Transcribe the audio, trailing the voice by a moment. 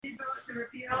to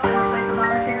repeal and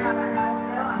replace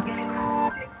Obamacare. I'm getting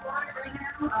sick for it right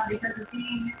now because it's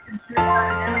being misconstrued by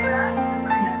the Democrats.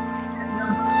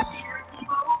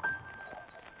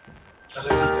 So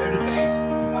there's a fair debate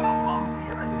about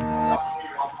Obamacare. I think it's up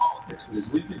here on politics, but as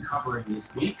we've been covering this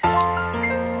week,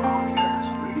 Obamacare has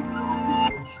raised the home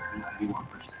to 91%.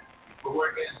 But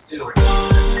we're against it.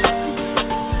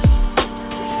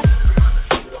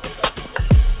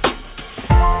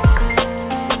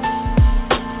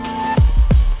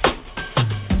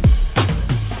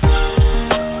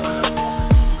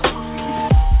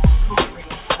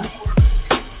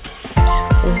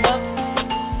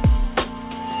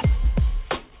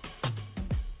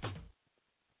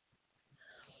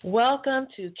 Welcome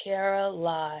to Kara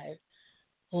Live.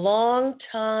 Long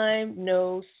time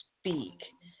no speak.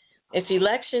 It's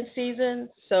election season,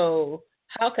 so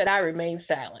how could I remain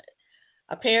silent?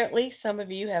 Apparently, some of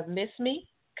you have missed me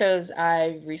because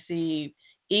I've received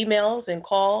emails and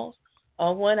calls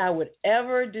on when I would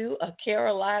ever do a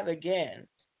Kara Live again.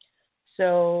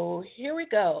 So here we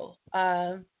go.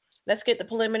 Let's get the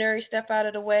preliminary stuff out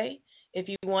of the way. If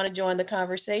you want to join the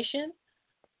conversation,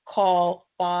 call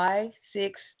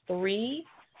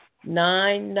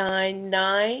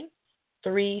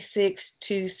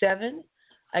 563-999-3627.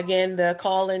 Again, the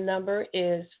call-in number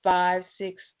is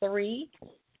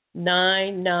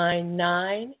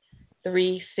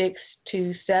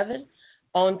 563-999-3627.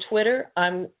 On Twitter,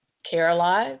 I'm Kara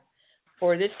Live.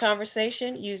 For this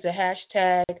conversation, use the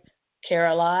hashtag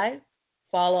Kara Live.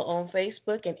 Follow on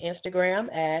Facebook and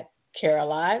Instagram at Kara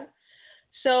Live.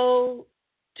 So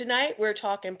tonight we're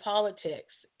talking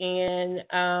politics, and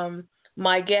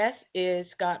my guest is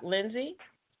Scott Lindsay.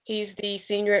 He's the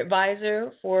senior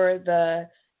advisor for the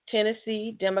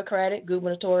Tennessee Democratic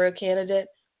Gubernatorial candidate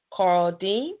Karl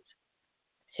Dean.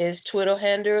 His Twitter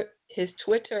handle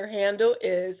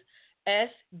is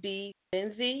SB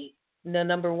Lindsay,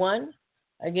 the 1.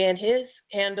 Again, his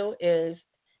handle is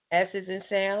S as in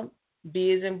Sam,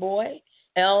 B as in boy,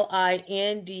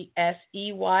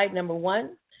 LINDSEY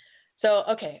 1. So,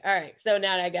 okay, all right. So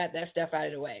now that I got that stuff out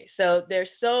of the way. So there's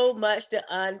so much to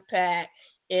unpack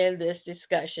in this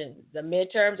discussion. The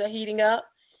midterms are heating up,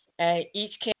 and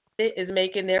each candidate is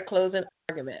making their closing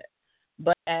argument.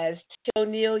 But as Tim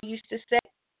O'Neill used to say,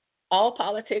 all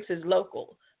politics is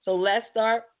local. So let's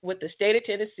start with the state of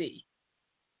Tennessee,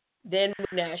 then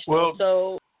national.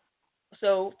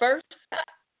 So first,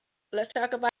 let's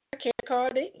talk about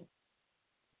Karl Dean.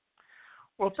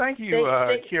 Well, thank you,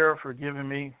 Kara, for giving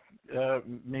me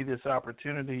this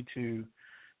opportunity to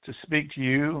speak to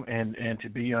you and to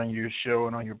be on your show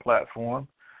and on your platform.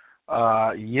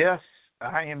 Yes,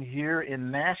 I am here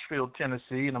in Nashville,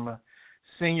 Tennessee, and I'm a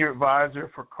senior advisor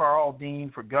for Karl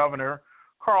Dean for governor.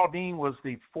 Karl Dean was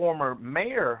the former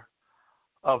mayor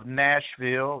of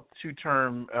Nashville,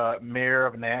 two-term mayor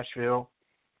of Nashville,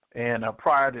 and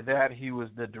prior to that, he was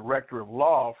the director of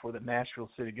law for the Nashville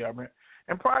city government.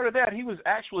 And prior to that, he was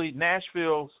actually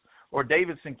Nashville's or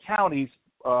Davidson County's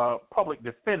public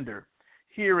defender.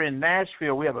 Here in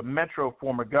Nashville, we have a metro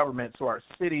form of government, so our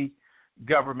city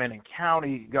government and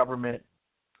county government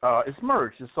is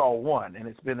merged. It's all one, and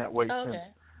it's been that way since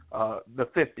the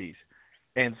 50s.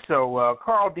 And so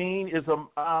Karl Dean is a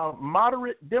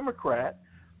moderate Democrat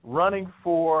running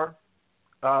for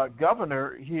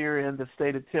governor here in the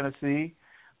state of Tennessee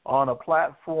on a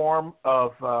platform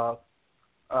of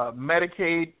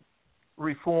Medicaid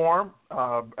reform,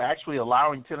 actually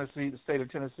allowing the state of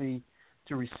Tennessee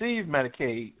to receive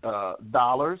Medicaid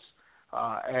dollars,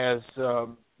 as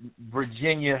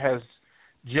Virginia has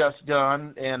just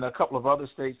done and a couple of other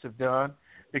states have done,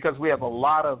 because we have a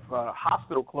lot of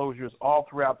hospital closures all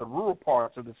throughout the rural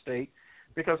parts of the state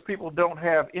because people don't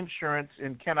have insurance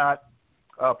and cannot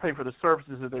pay for the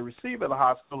services that they receive at the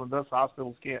hospital, and thus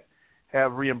hospitals can't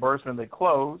have reimbursement. They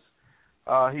close.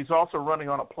 He's also running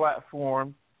on a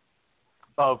platform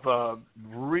of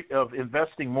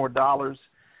investing more dollars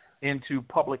into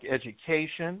public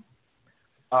education,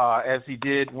 as he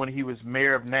did when he was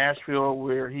mayor of Nashville,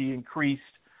 where he increased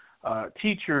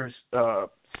teachers'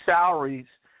 salaries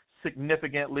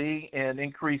significantly and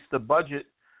increased the budget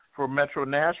for Metro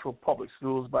Nashville public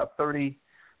schools by 37%.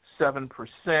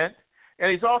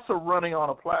 And he's also running on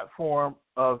a platform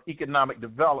of economic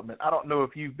development. I don't know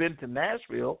if you've been to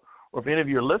Nashville or if any of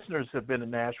your listeners have been to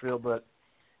Nashville, but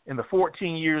in the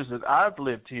 14 years that I've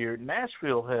lived here,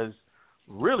 Nashville has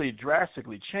really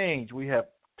drastically changed. We have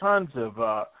tons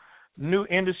of new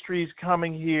industries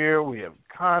coming here. We have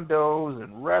condos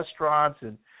and restaurants,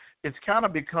 and it's kind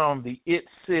of become the it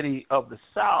city of the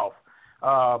South.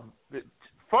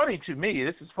 Funny to me,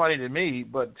 this is funny to me,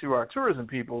 but to our tourism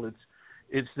people,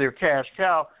 it's their cash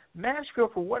cow. Nashville,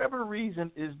 for whatever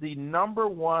reason, is the number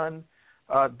one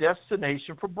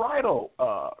destination for bridal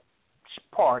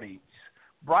parties,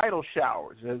 bridal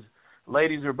showers. As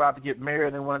ladies are about to get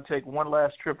married and want to take one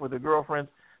last trip with their girlfriends,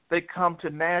 they come to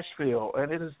Nashville,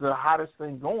 and it is the hottest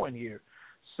thing going here.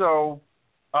 So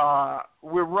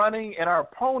we're running, and our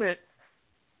opponent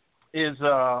is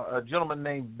a gentleman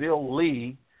named Bill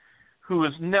Lee, who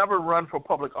has never run for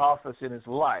public office in his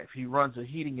life. He runs a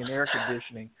heating and air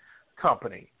conditioning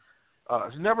company.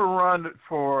 He's never run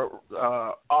for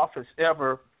office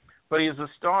ever, but he is a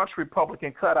staunch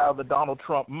Republican cut out of the Donald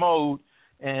Trump mode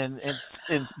and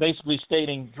basically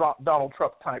stating Donald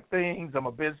Trump type things. I'm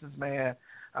a businessman.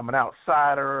 I'm an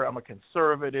outsider. I'm a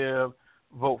conservative.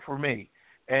 Vote for me.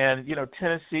 And, you know,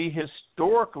 Tennessee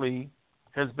historically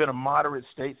has been a moderate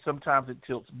state. Sometimes it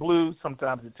tilts blue.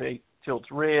 Sometimes it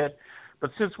tilts red.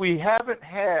 But since we haven't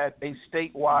had a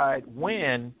statewide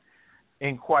win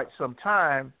in quite some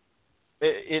time,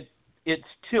 it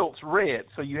tilts red.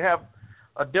 So you have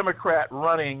a Democrat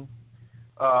running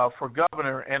for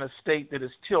governor in a state that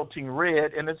is tilting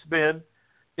red, and it's been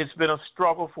a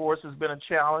struggle for us. It's been a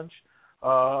challenge.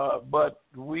 But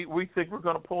we think we're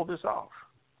going to pull this off.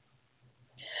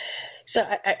 So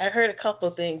I heard a couple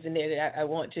of things in there that I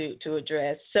want to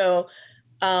address. So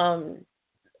number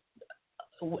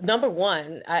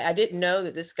one, I didn't know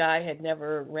that this guy had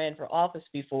never ran for office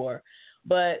before,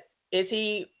 but is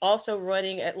he also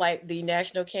running at like the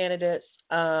national candidates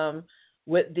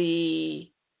with the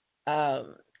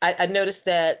I noticed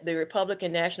that the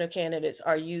Republican national candidates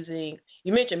are using,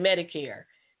 you mentioned Medicare,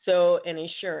 so and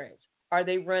insurance. Are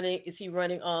they running? Is he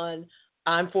running on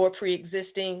I'm for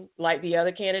pre-existing like the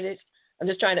other candidates? I'm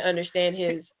just trying to understand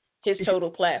his total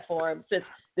platform since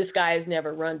this guy has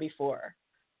never run before.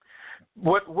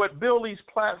 What Bill Lee's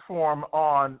platform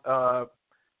on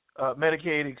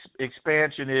Medicaid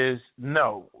expansion is,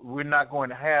 no, we're not going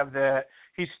to have that.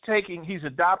 He's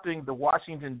adopting the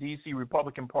Washington, D.C.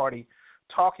 Republican Party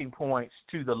talking points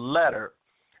to the letter.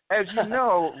 As you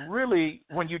know, really,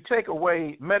 when you take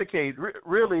away Medicaid,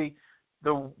 really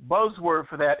the buzzword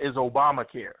for that is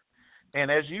Obamacare.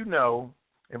 And as you know,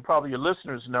 and probably your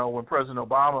listeners know, when President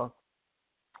Obama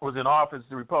was in office,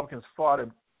 the Republicans fought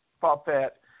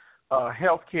that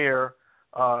health care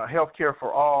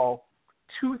for all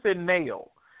tooth and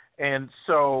nail. And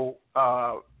so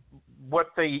what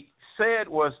they said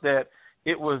was that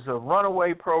it was a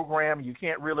runaway program. You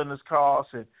can't reel in this cost,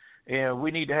 and we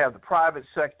need to have the private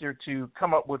sector to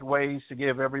come up with ways to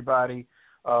give everybody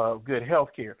good health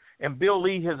care. And Bill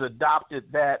Lee has adopted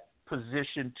that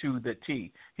position to the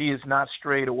T. He has not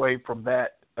strayed away from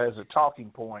that as a talking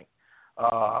point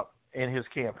in his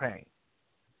campaign.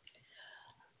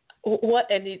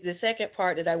 And the second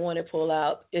part that I want to pull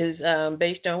out is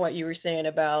based on what you were saying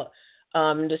about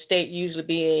the state usually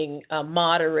being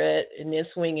moderate and then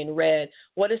swinging red.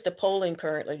 What is the polling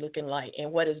currently looking like,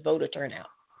 and what is voter turnout?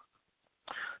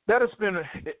 That has been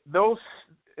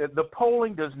the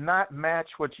polling does not match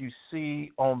what you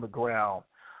see on the ground.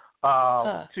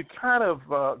 To kind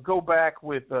of go back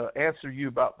with answer you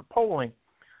about the polling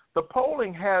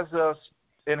has us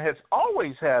and has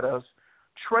always had us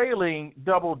trailing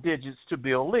double digits to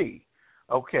Bill Lee.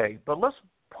 Okay, but let's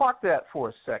park that for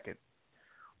a second.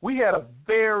 We had a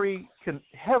very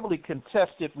heavily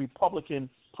contested Republican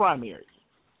primary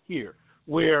here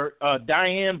where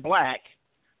Diane Black,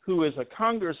 who is a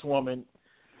congresswoman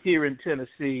here in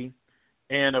Tennessee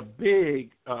and a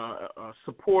big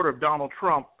supporter of Donald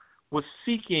Trump, was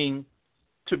seeking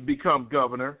to become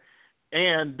governor.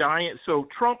 And so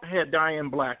Trump had Diane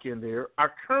Black in there.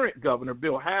 Our current governor,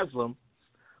 Bill Haslam,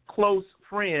 close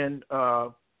friend,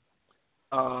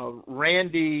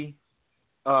 Randy,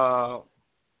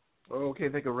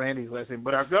 can't think of Randy's last name,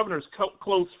 but our governor's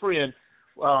close friend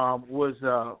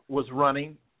was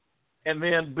running, and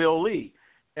then Bill Lee.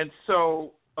 And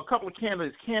so a couple of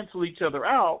candidates cancel each other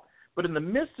out, but in the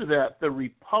midst of that, the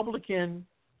Republican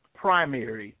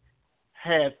primary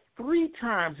had 3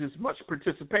 times as much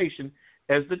participation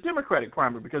as the Democratic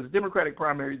primary, because the Democratic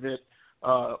primary that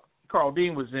Karl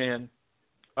Dean was in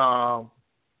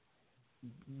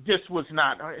just was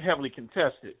not heavily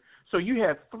contested. So you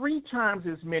had 3 times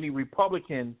as many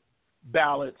Republican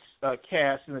ballots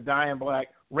cast in the Diane Black,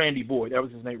 Randy Boyd, that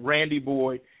was his name, Randy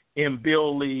Boyd, and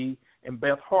Bill Lee, and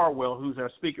Beth Harwell, who's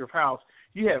our Speaker of House.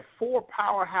 You had 4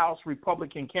 powerhouse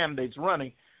Republican candidates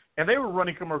running, and they were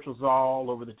running commercials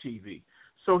all over the TV.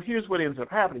 So here's what ends up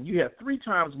happening. You have 3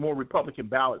 times more Republican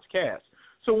ballots cast.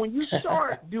 So when you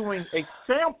start doing a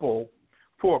sample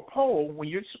for a poll, when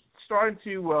you're starting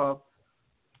to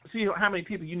see how many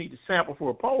people you need to sample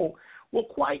for a poll, Well,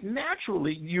 quite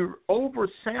naturally, you're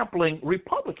oversampling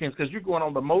Republicans because you're going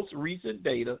on the most recent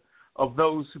data of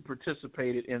those who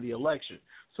participated in the election.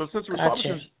 So since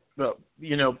Republicans,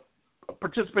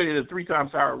 participated at a 3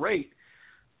 times higher rate,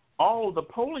 all of the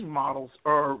polling models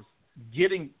are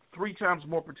getting 3 times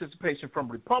more participation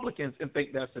from Republicans and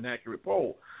think that's an accurate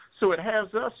poll. So it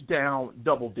has us down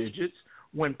double digits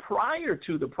when prior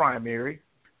to the primary,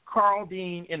 Karl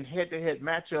Dean in head-to-head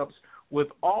matchups with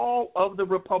all of the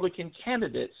Republican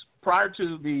candidates prior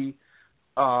to the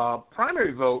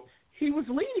primary vote, he was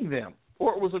leading them,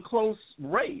 or it was a close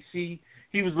race. He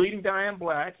was leading Diane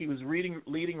Black, he was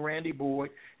leading Randy Boyd,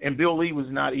 and Bill Lee was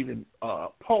not even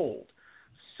polled.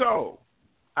 So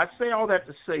I say all that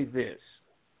to say this.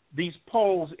 These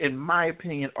polls, in my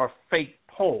opinion, are fake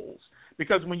polls.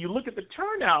 Because when you look at the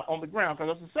turnout on the ground,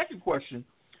 because that's the second question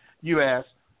you asked,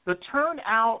 the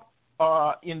turnout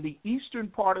in the eastern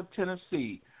part of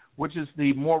Tennessee, which is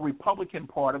the more Republican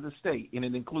part of the state, and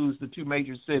it includes the 3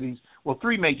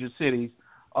 major cities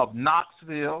of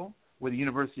Knoxville, where the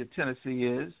University of Tennessee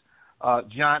is,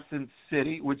 Johnson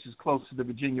City, which is close to the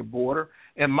Virginia border,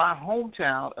 and my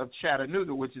hometown of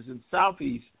Chattanooga, which is in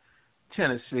southeast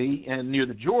Tennessee and near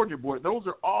the Georgia border. Those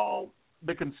are all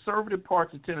the conservative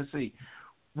parts of Tennessee.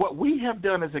 What we have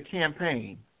done as a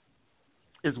campaign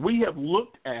is we have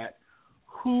looked at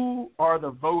who are the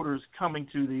voters coming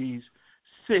to these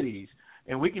cities,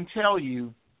 and we can tell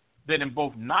you that in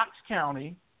both Knox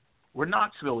County, where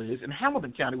Knoxville is, and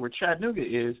Hamilton County, where Chattanooga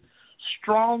is,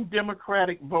 strong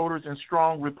Democratic voters and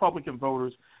strong Republican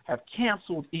voters have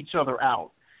canceled each other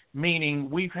out, meaning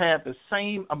we've had the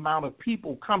same amount of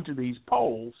people come to these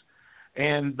polls,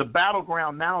 and the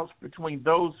battleground now is between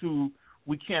those who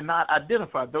we cannot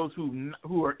identify, those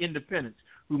who are independents,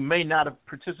 who may not have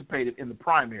participated in the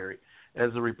primary as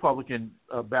a Republican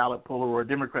ballot puller or a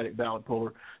Democratic ballot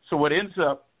puller. So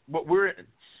what we're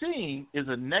seeing is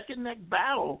a neck-and-neck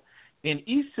battle in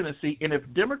East Tennessee, and if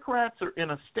Democrats are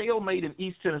in a stalemate in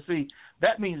East Tennessee,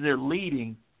 that means they're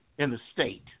leading in the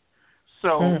state.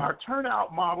 So our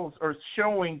turnout models are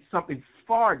showing something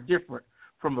far different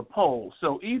from the polls.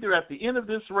 So either at the end of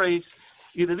this race,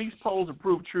 either these polls are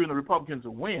proved true and the Republicans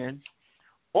will win,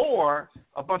 or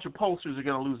a bunch of pollsters are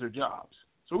going to lose their jobs.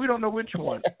 So we don't know which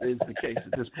one is the case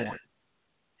at this point.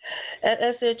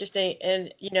 That's interesting.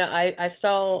 And, I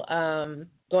saw,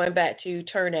 going back to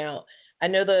turnout, I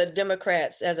know the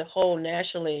Democrats as a whole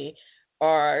nationally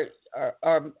are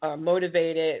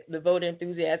motivated, the voter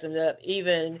enthusiasm is up,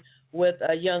 even with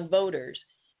young voters.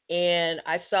 And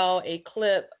I saw a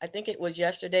clip, I think it was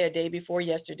yesterday, a day before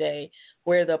yesterday,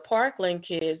 where the Parkland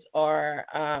kids are,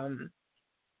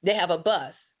 they have a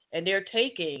bus, and they're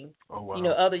taking,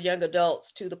 other young adults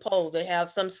to the polls. They have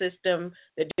some system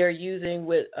that they're using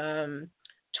with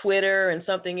Twitter and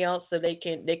something else, so they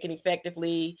can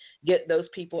effectively get those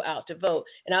people out to vote.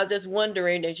 And I was just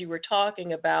wondering, as you were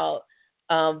talking about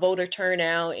voter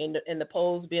turnout and the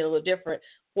polls being a little different,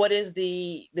 what does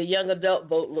the young adult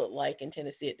vote look like in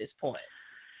Tennessee at this point?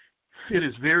 It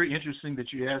is very interesting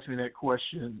that you asked me that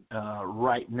question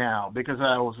right now, because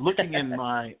I was looking in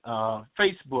my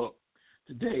Facebook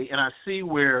today, and I see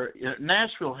where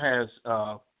Nashville has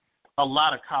a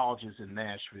lot of colleges in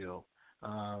Nashville.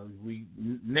 We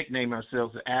nickname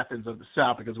ourselves the Athens of the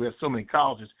South because we have so many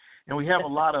colleges, and we have a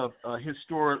lot of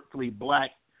historically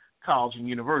black colleges and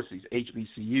universities,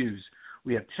 HBCUs.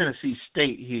 We have Tennessee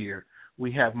State here.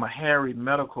 We have Meharry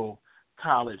Medical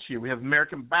College here. We have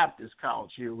American Baptist College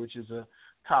here, which is a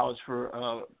college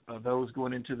for those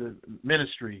going into the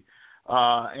ministry.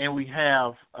 And we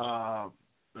have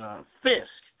Fisk,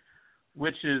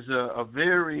 which is a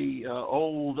very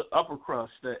old upper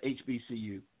crust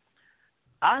HBCU.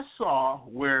 I saw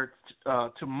where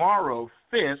tomorrow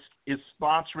Fisk is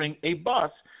sponsoring a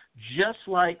bus just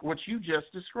like what you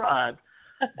just described,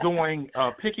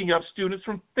 picking up students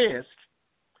from Fisk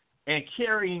and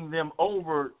carrying them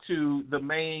over to the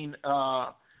main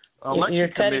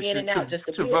election commission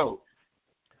to vote.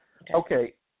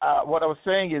 Okay. What I was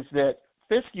saying is that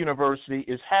Fisk University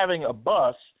is having a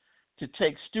bus to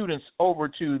take students over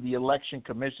to the election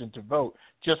commission to vote,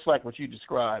 just like what you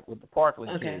described with the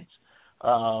Parkland kids.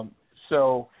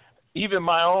 So even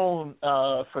my own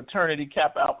fraternity,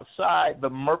 Kappa Alpha Psi, the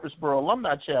Murfreesboro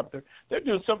Alumni Chapter, they're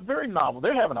doing something very novel.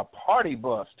 They're having a party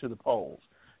bus to the polls,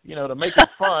 to make it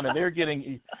fun, and they're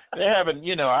having,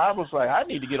 I was like, I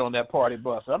need to get on that party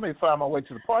bus. I may find my way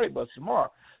to the party bus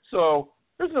tomorrow. So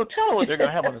there's no telling what they're going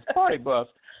to have on this party bus,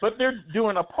 but they're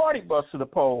doing a party bus to the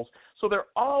polls. So there are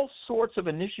all sorts of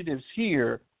initiatives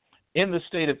here in the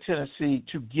state of Tennessee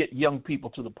to get young people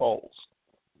to the polls.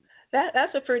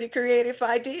 That's a pretty creative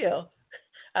idea.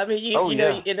 I mean,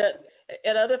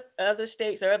 at other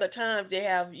states or other times they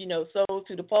have, sold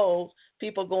to the polls,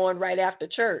 people going right after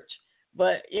church.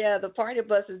 But yeah, the party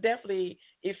bus is definitely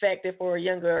effective for a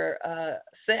younger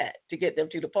set to get them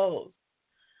to the polls.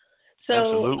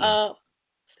 So,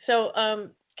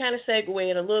 absolutely. Kind of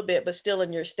segueing a little bit, but still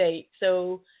in your state.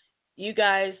 So, you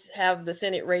guys have the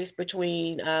Senate race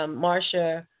between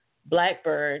Marsha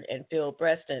Blackburn and Phil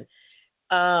Preston.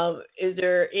 Is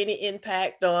there any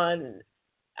impact on?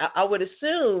 I would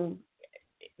assume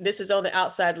this is on the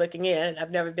outside looking in.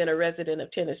 I've never been a resident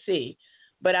of Tennessee,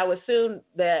 but I would assume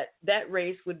that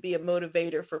race would be a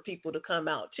motivator for people to come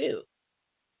out too.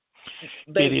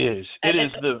 But, it is.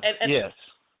 Yes.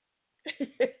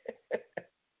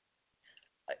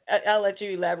 I'll let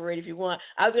you elaborate if you want.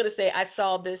 I was going to say I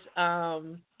saw this. I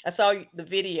saw the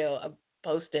video I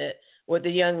posted with the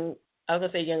young. I was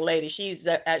going to say young lady. She's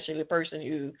actually the person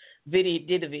who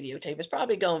did the videotape. It's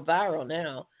probably gone viral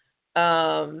now.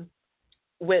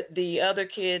 With the other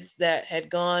kids that had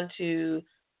gone to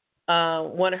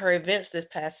one of her events this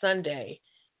past Sunday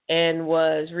and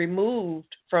was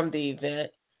removed from the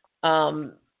event.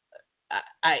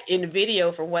 In the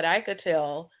video, from what I could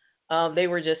tell, they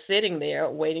were just sitting there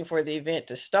waiting for the event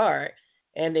to start,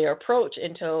 and they were approached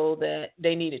and told that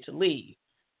they needed to leave.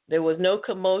 There was no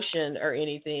commotion or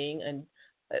anything,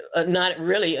 and not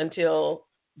really until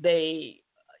they,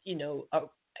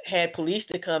 had police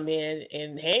to come in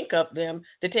and handcuff them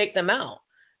to take them out.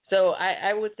 So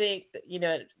I would think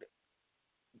that,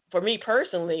 for me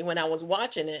personally, when I was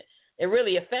watching it, it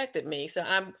really affected me. So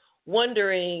I'm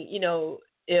wondering,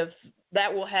 if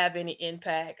that will have any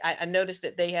impact. I noticed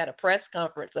that they had a press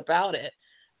conference about it.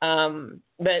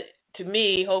 But to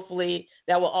me, hopefully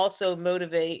that will also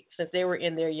motivate, since they were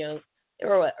in their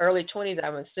early 20s,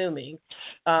 I'm assuming.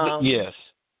 Yes.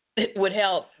 It would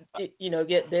help,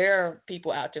 get their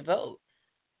people out to vote.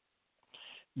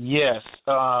 Yes.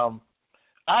 I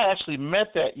actually met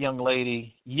that young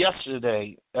lady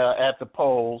yesterday at the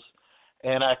polls,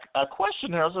 and I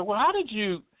questioned her. I was like, well, how did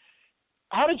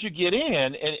you get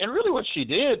in? And really what she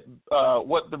did,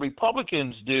 what the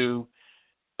Republicans do,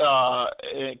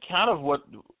 kind of what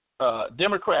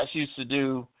Democrats used to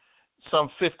do some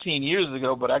 15 years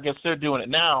ago, but I guess they're doing it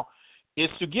now, is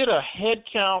to get a head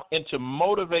count and to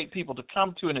motivate people to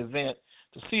come to an event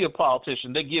to see a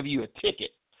politician. They give you a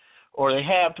ticket, or they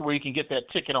have to where you can get that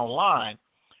ticket online,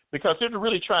 because they're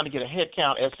really trying to get a head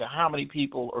count as to how many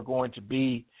people are going to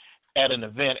be at an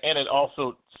event, and it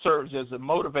also serves as a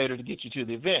motivator to get you to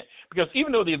the event. Because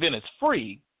even though the event is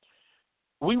free,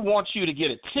 we want you to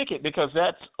get a ticket because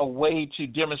that's a way to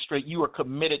demonstrate you are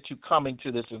committed to coming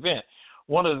to this event.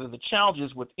 One of the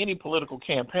challenges with any political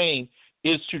campaign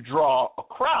is to draw a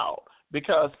crowd,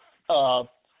 because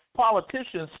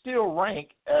politicians still rank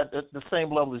at the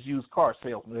same level as used car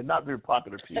salesmen. They're not very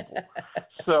popular people.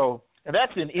 So, and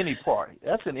that's in any party.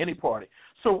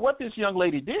 So what this young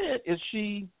lady did is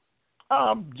she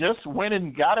just went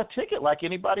and got a ticket like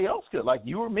anybody else could, like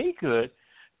you or me could.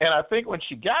 And I think when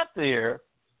she got there,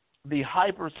 the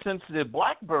hypersensitive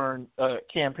Blackburn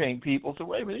campaign people said,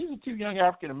 wait a minute, these are two young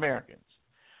African Americans.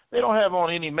 They don't have on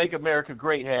any Make America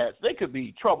Great hats. They could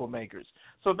be troublemakers.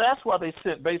 So that's why they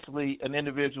sent basically an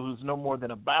individual who's no more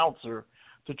than a bouncer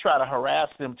to try to harass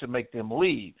them to make them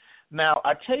leave. Now,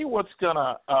 I tell you what's going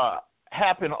to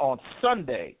happen on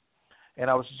Sunday. And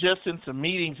I was just in some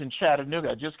meetings in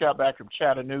Chattanooga. I just got back from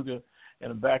Chattanooga,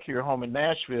 and I'm back here home in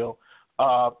Nashville.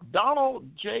 Donald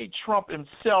J. Trump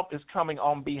himself is coming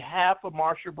on behalf of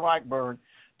Marsha Blackburn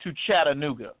to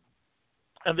Chattanooga.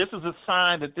 And this is a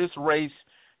sign that this race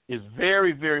is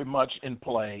very, very much in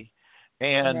play.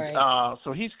 And right.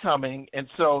 So he's coming. And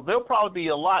so there'll probably be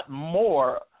a lot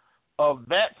more of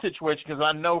that situation, because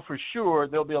I know for sure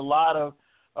there'll be a lot of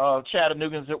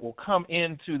Chattanoogans that will come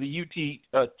into the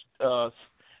UT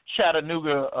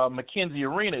Chattanooga McKenzie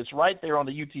Arena. It's right there on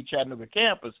the UT Chattanooga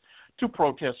campus to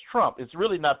protest Trump. It's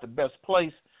really not the best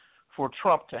place for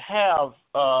Trump to have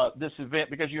this event,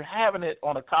 because you're having it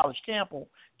on a college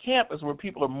campus where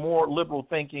people are more liberal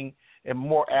thinking and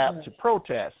more apt to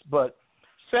protest. But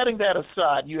setting that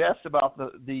aside, you asked about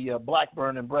the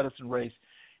Blackburn and Bredesen race.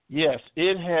 Yes,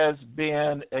 it has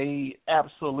been a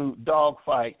absolute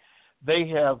dogfight. They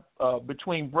have,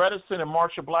 between Bredesen and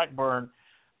Marsha Blackburn,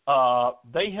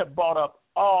 they have bought up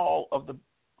all of the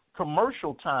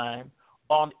commercial time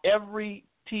on every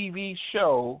TV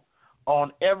show,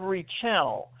 on every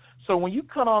channel. So when you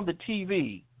cut on the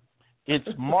TV, it's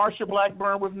Marsha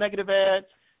Blackburn with negative ads,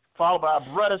 followed by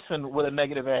Bredesen with a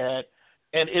negative ad,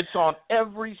 and it's on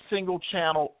every single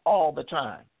channel all the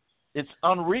time. It's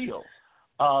unreal,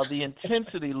 the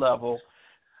intensity level.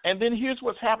 And then here's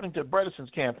what's happening to Bredesen's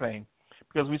campaign.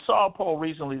 because we saw a poll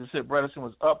recently that said Bredesen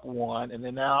was up 1, and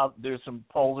then now there's some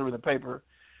polls over in the paper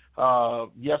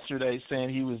yesterday saying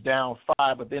he was down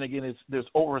 5, but then again there's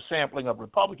oversampling of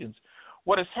Republicans.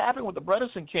 What has happened with the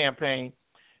Bredesen campaign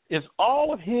is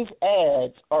all of his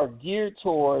ads are geared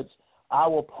towards, I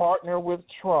will partner with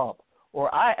Trump,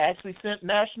 or I actually sent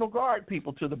National Guard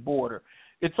people to the border.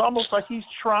 It's almost like he's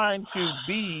trying to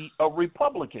be a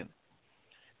Republican.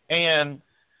 And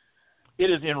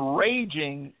it is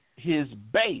enraging his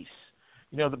base,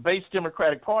 the base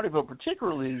Democratic Party, but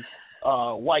particularly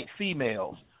white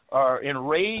females are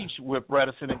enraged with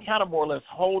Bredesen and kind of more or less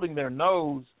holding their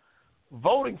nose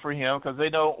voting for him because they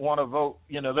don't want to vote,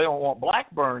 they don't want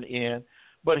Blackburn in,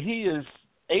 but he is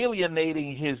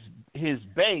alienating his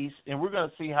base, and we're going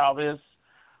to see how this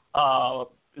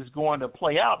is going to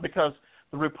play out because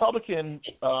the Republican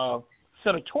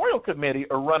Senatorial Committee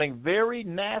are running very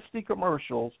nasty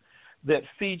commercials that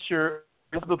feature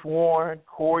Elizabeth Warren,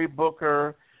 Cory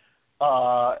Booker,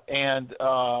 and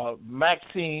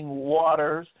Maxine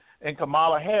Waters and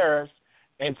Kamala Harris,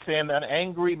 and saying that an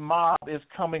angry mob is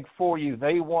coming for you.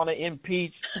 They want to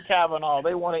impeach Kavanaugh.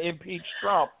 They want to impeach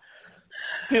Trump.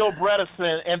 Phil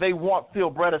Bredesen, and they want Phil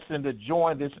Bredesen to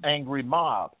join this angry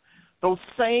mob. Those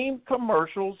same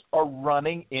commercials are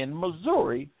running in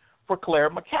Missouri for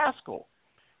Claire McCaskill.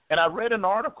 And I read an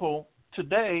article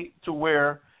today to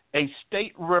where a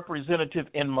state representative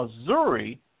in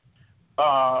Missouri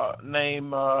named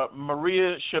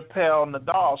Maria Chappelle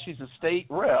Nadal, she's a state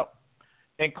rep,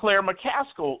 and Claire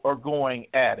McCaskill are going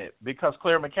at it because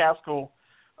Claire McCaskill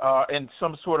in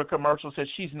some sort of commercial says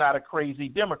she's not a crazy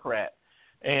Democrat.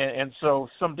 And so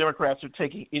some Democrats are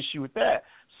taking issue with that.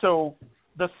 So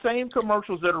the same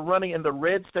commercials that are running in the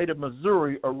red state of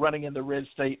Missouri are running in the red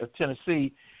state of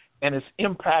Tennessee, and it's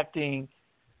impacting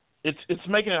it's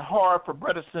making it hard for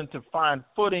Bredesen to find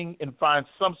footing and find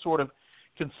some sort of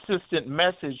consistent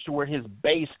message to where his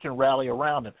base can rally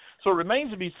around him. So it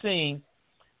remains to be seen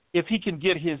if he can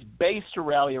get his base to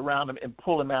rally around him and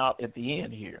pull him out at the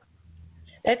end here.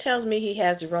 That tells me he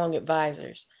has the wrong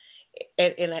advisors.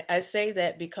 And I say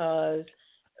that because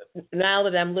now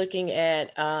that I'm looking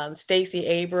at Stacey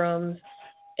Abrams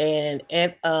and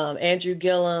Andrew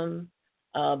Gillum,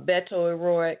 Beto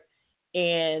O'Rourke,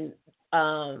 and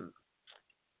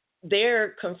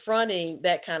they're confronting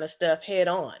that kind of stuff head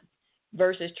on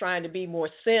versus trying to be more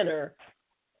center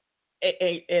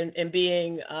and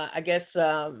being,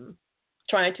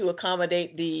 trying to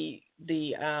accommodate the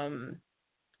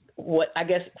what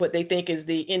they think is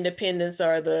the independents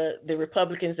or the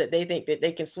Republicans that they think that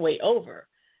they can sway over.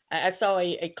 I saw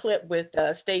a clip with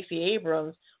Stacey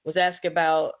Abrams was asked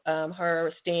about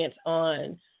her stance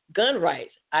on gun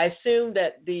rights. I assume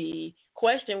that the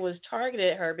question was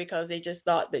targeted at her because they just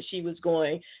thought that she was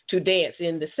going to dance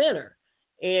in the center.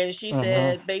 And she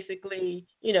said basically,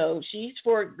 she's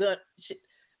for gun.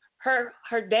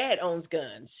 Her dad owns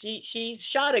guns. She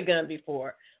shot a gun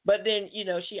before. But then,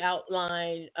 she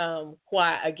outlined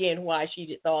why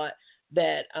she thought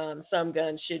that some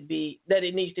guns that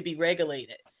it needs to be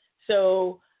regulated.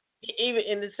 So even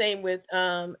in the same with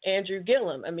Andrew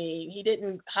Gillum, I mean, he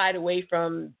didn't hide away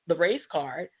from the race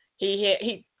card.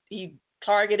 He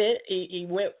targeted, he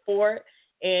went for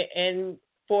it and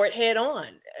for it head on,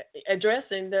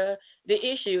 addressing the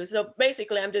issue. So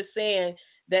basically, I'm just saying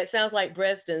that sounds like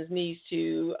Bredesen needs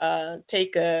to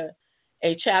take a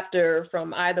chapter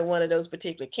from either one of those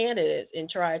particular candidates and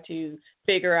try to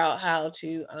figure out how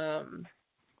to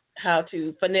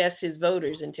finesse his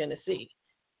voters in Tennessee.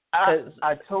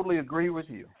 I totally agree with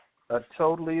you.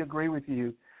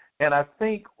 And I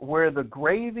think where the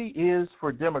gravy is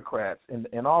for Democrats,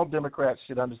 and all Democrats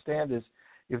should understand this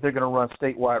if they're going to run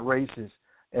statewide races,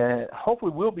 and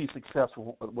hopefully we'll be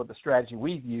successful with the strategy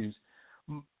we've used.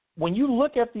 When you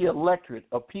look at the electorate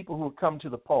of people who have come to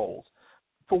the polls,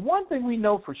 for one thing we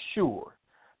know for sure,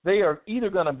 they are either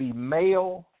going to be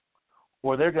male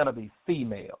or they're going to be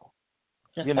female.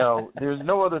 There's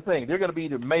no other thing. They're going to be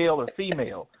either male or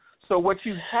female. So what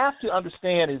you have to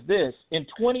understand is this. In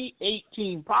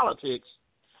 2018 politics,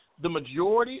 the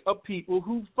majority of people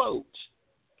who vote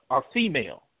are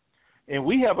female. And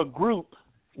we have a group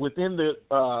within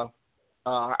our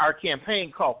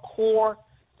campaign called Core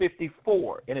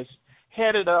 54, and it's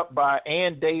headed up by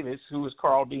Ann Davis, who is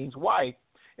Karl Dean's wife.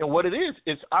 And what it is,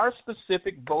 it's our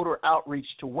specific voter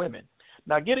outreach to women.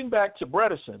 Now, getting back to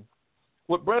Bredesen,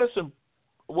 what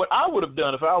I would have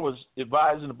done if I was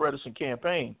advising the Bredesen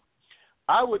campaign,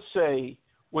 I would say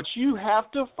what you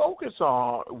have to focus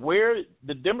on, where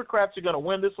the Democrats are going to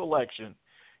win this election,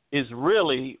 is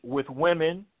really with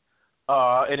women,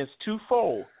 and it's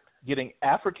twofold. getting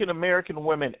African American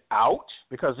women out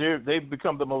because they've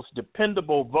become the most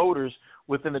dependable voters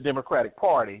within the Democratic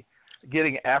Party,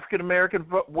 getting African American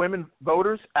women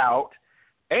voters out,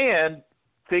 and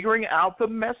figuring out the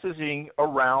messaging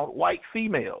around white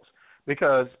females.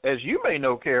 Because as you may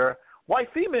know, Kara, white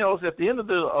females at the end of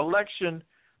the election,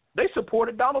 they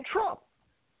supported Donald Trump.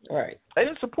 Right. They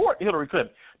didn't support Hillary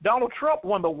Clinton. Donald Trump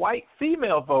won the white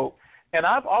female vote, and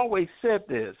I've always said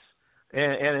this,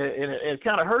 and it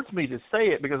kind of hurts me to say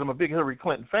it because I'm a big Hillary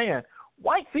Clinton fan.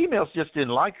 White females just didn't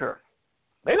like her.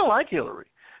 They don't like Hillary.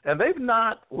 And they've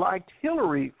not liked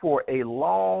Hillary for a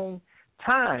long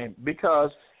time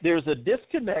because there's a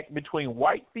disconnect between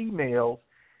white females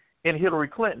and Hillary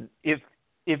Clinton. If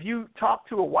you talk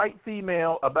to a white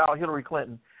female about Hillary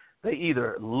Clinton, they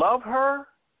either love her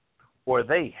or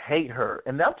they hate her.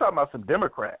 And I'm talking about some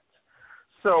Democrats.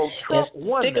 So Trump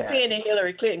won that. Stick a pin in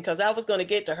Hillary Clinton because I was going to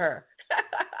get to her.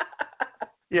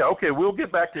 Yeah, okay, we'll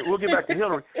get back to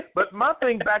Hillary. But my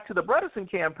thing back to the Bredesen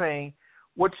campaign,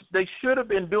 what they should have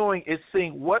been doing is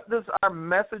seeing what does our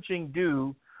messaging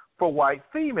do for white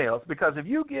females. Because if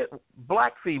you get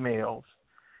black females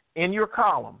in your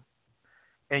column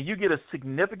and you get a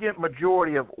significant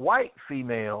majority of white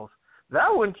females, that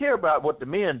I wouldn't care about what the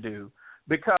men do,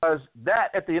 because that,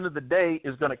 at the end of the day,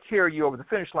 is going to carry you over the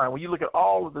finish line. When you look at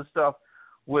all of the stuff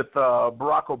with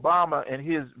Barack Obama and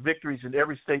his victories in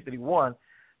every state that he won,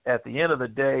 at the end of the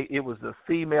day, it was the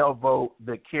female vote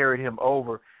that carried him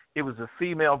over. It was the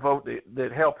female vote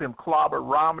that helped him clobber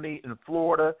Romney in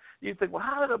Florida. You think, well,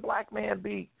 how did a black man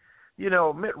beat,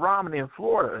 Mitt Romney in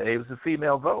Florida? It was a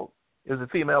female vote. It was a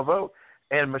female vote.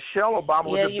 And Michelle Obama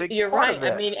was a big part of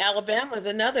that. I mean, Alabama is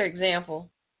another example.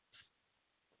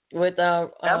 With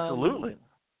absolutely.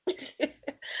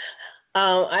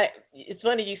 It's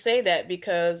funny you say that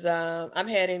because I'm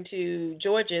heading to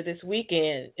Georgia this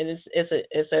weekend, and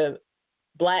it's a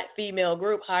black female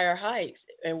group, Higher Heights,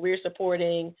 and we're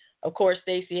supporting, of course,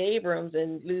 Stacey Abrams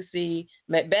and Lucy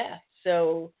Macbeth.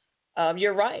 So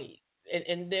you're right,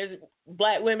 and there's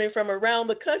black women from around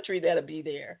the country that'll be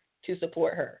there to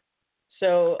support her.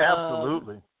 So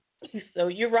absolutely. So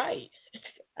you're right.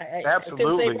 I absolutely.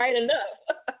 couldn't say right enough.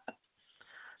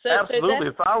 Absolutely.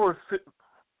 If I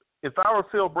were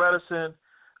Phil Bredesen,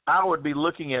 I would be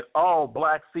looking at all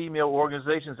black female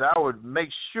organizations. I would make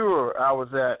sure I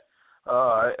was at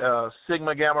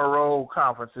Sigma Gamma Rho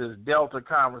conferences, Delta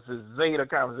conferences, Zeta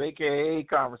conferences, AKA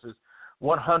conferences,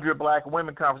 100 Black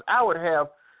Women conferences. I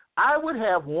would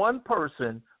have one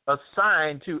person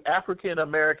assigned to African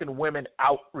American women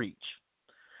outreach.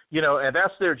 And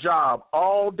that's their job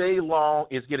all day long,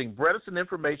 is getting Bredesen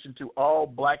information to all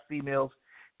black females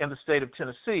in the state of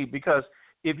Tennessee. Because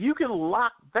if you can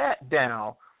lock that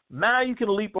down, now you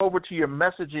can leap over to your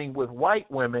messaging with white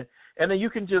women, and then you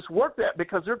can just work that,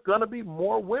 because there are going to be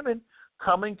more women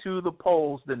coming to the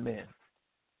polls than men.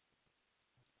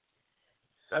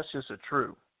 That's just a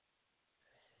truth.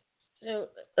 So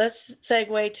let's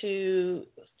segue to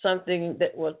something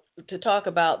to talk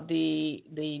about the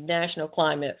national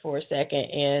climate for a second,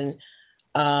 and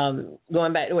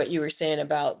going back to what you were saying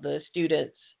about the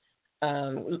students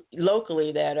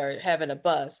locally that are having a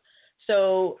bus.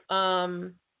 So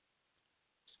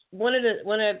one of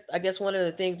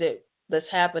the things that's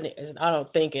happening is,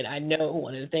 I know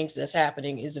one of the things that's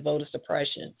happening is the voter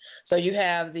suppression. So you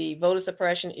have the voter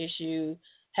suppression issue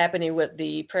happening with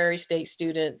the Prairie State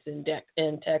students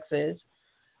in Texas.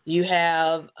 You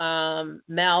have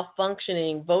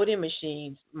malfunctioning voting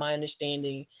machines, my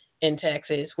understanding, in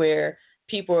Texas, where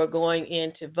people are going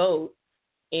in to vote,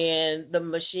 and the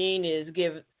machine is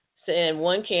saying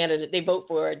one candidate, they vote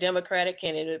for a Democratic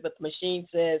candidate, but the machine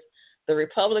says the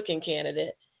Republican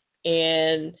candidate,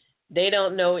 and they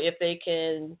don't know if they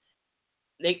can.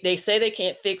 They say they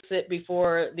can't fix it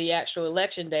before the actual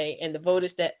election day, and the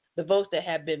votes that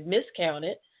have been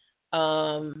miscounted,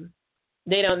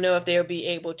 they don't know if they'll be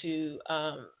able to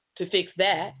fix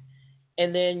that.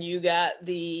 And then you got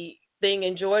the thing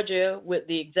in Georgia with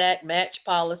the exact match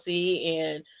policy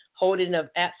and holding of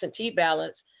absentee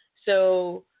ballots.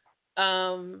 So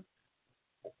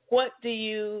what do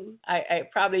you, I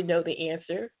probably know the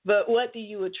answer, but what do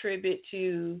you attribute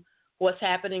to what's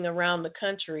happening around the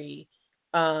country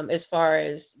as far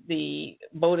as the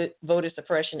voter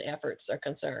suppression efforts are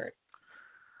concerned?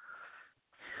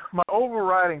 My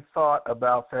overriding thought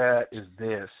about that is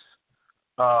this.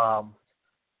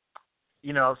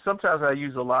 Sometimes I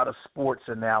use a lot of sports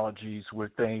analogies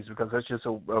with things because that's just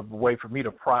a way for me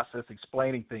to process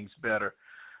explaining things better.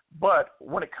 But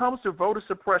when it comes to voter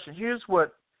suppression, here's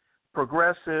what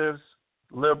progressives,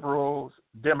 liberals,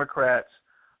 Democrats,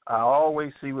 I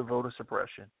always see with voter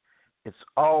suppression. it's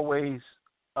always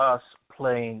us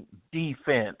playing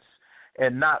defense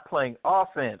and not playing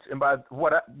offense. And by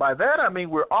that I mean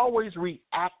we're always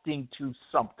reacting to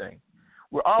something.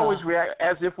 We're always react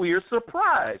as if we are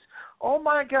surprised. Oh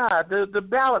my God, the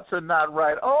ballots are not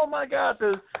right. Oh my God,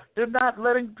 they're not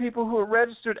letting people who are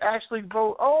registered actually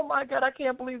vote. Oh my God, I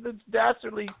can't believe that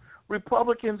dastardly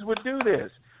Republicans would do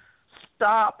this.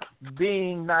 Stop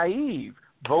being naive.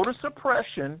 Voter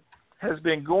suppression has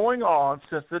been going on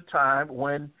since the time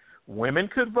when women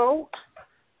could vote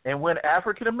and when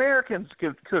African Americans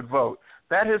could vote.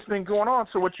 That has been going on.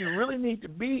 So what you really need to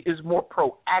be is more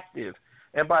proactive.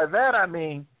 And by that I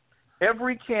mean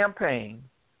every campaign,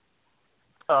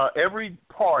 every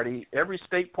party, every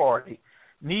state party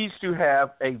needs to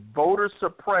have a voter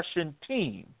suppression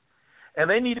team. And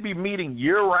they need to be meeting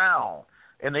year-round.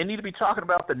 And they need to be talking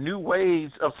about the new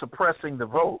ways of suppressing the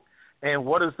vote and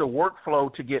what is the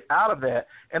workflow to get out of that.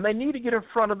 And they need to get in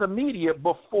front of the media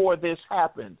before this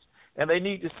happens. And they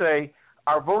need to say,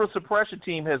 our voter suppression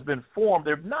team has been formed.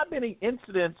 There have not been any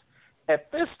incidents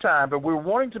at this time, but we're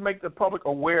wanting to make the public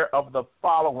aware of the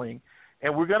following.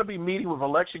 And we're going to be meeting with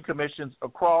election commissions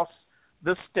across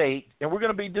the state, and we're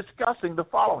going to be discussing the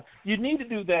following. You need to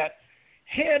do that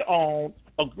head on,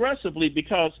 aggressively,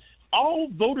 because all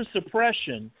voter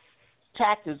suppression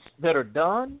tactics that are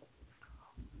done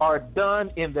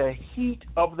in the heat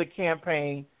of the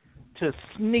campaign to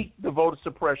sneak the voter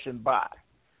suppression by.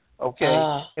 Okay?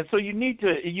 And so you need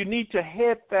to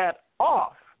head that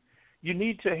off. You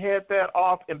need to head that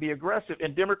off and be aggressive.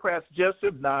 And Democrats just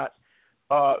have not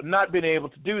been able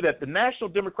to do that. The National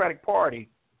Democratic Party,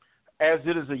 as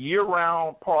it is a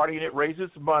year-round party and it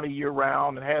raises money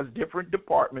year-round and has different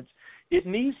departments, it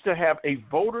needs to have a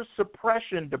voter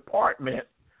suppression department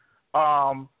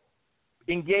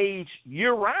engaged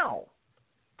year-round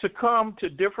to come to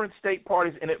different state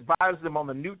parties and advise them on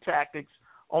the new tactics,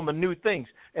 on the new things.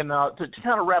 And to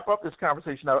kind of wrap up this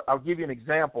conversation, I'll give you an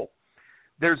example.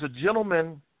 There's a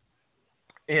gentleman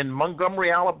in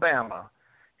Montgomery, Alabama.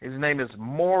 His name is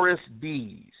Morris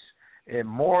Dees. And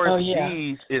Morris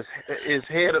Dees is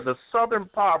head of the Southern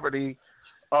Poverty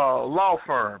law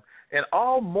firm. And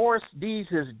all Morris Dees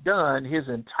has done his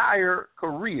entire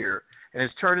career, and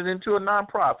has turned it into a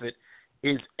nonprofit,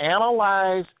 is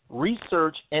analyze,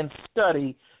 research, and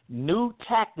study new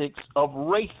tactics of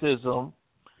racism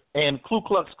and Ku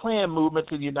Klux Klan movements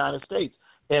in the United States.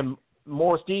 And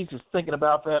Morris Dees is thinking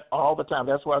about that all the time.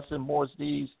 That's why I send Morris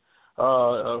Dees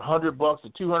 $100 to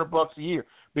 $200 a year,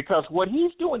 because what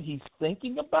he's doing, he's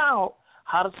thinking about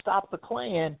how to stop the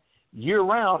Klan year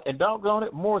round. And doggone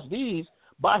it, Morris Dees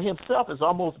by himself has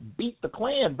almost beat the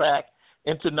Klan back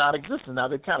into not existing. Now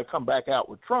they've kind of come back out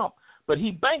with Trump, but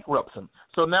he bankrupts them.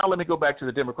 So now let me go back to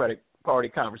the Democratic Party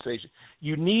conversation.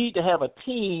 You need to have a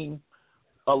team,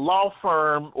 a law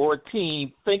firm or a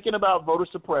team thinking about voter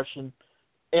suppression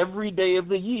every day of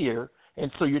the year,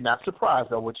 and so you're not surprised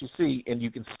by what you see, and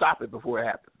you can stop it before it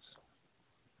happens.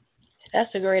 That's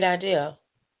a great idea.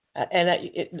 And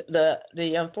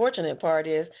the unfortunate part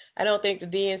is I don't think the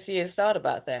DNC has thought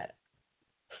about that.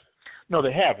 No,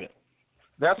 they haven't.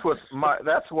 That's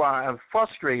why I'm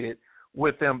frustrated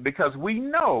with them, because we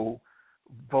know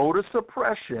voter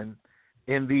suppression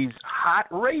in these hot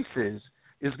races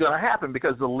is going to happen,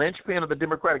 because the linchpin of the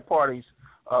Democratic Party's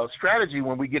strategy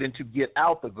when we get into get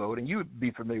out the vote, and you would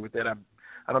be familiar with that.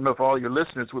 I don't know if all your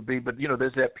listeners would be, but,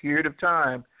 there's that period of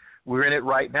time, we're in it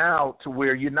right now, to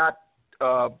where you're not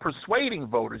persuading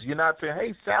voters. You're not saying,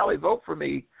 hey, Sally, vote for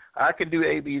me. I can do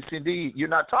A, B, C, D. You're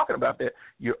not talking about that.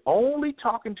 You're only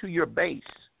talking to your base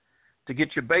to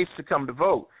get your base to come to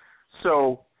vote.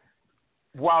 So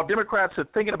while Democrats are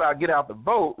thinking about get out the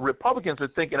vote, Republicans are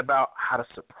thinking about how to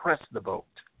suppress the vote.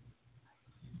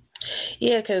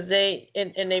 Yeah, because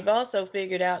they've also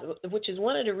figured out, which is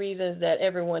one of the reasons that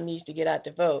everyone needs to get out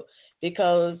to vote,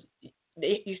 because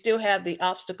you still have the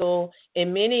obstacle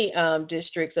in many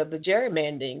districts of the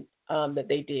gerrymandering that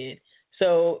they did.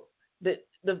 So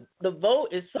the vote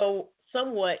is so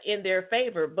somewhat in their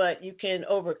favor, but you can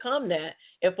overcome that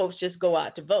if folks just go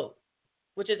out to vote,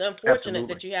 which is unfortunate.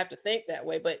 Absolutely. That you have to think that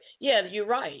way. But yeah, you're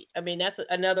right. I mean, that's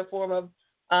another form of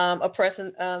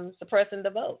suppressing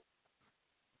the vote.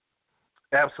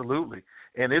 Absolutely.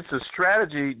 And it's a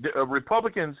strategy.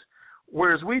 Republicans,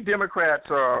 whereas we Democrats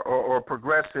or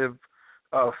progressive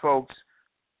folks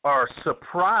are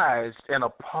surprised and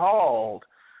appalled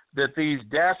that these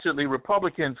dastardly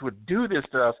Republicans would do this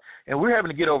to us, and we're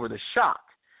having to get over the shock.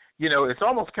 It's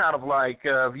almost kind of like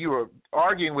if you were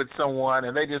arguing with someone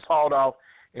and they just hauled off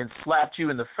and slapped you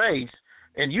in the face,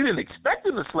 and you didn't expect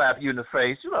them to slap you in the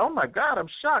face. You're like, oh, my God, I'm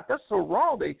shocked. That's so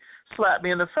wrong. They slapped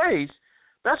me in the face.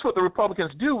 That's what the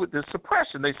Republicans do with this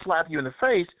suppression. They slap you in the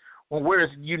face, whereas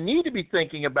you need to be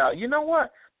thinking about, you know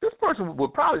what, this person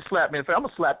would probably slap me in the face. I'm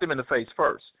going to slap them in the face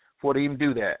first before they even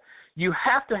do that. You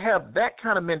have to have that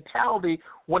kind of mentality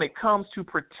when it comes to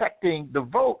protecting the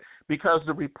vote, because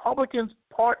the Republicans,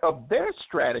 part of their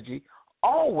strategy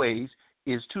always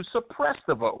is to suppress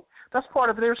the vote. That's part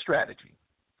of their strategy.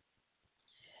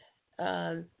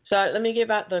 So let me give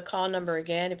out the call number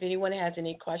again. If anyone has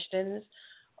any questions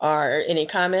or any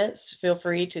comments, feel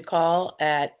free to call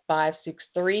at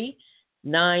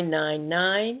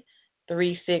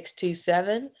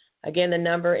 563-999-3627. Again, the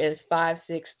number is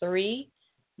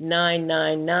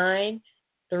 563-999-3627.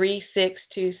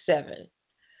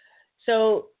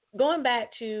 So going back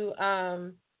to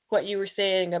what you were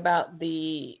saying about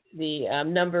the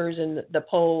numbers and the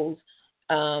polls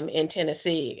in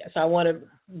Tennessee. So I want to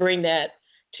bring that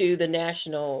to the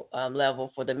national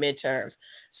level for the midterms.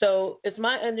 So it's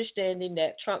my understanding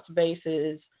that Trump's base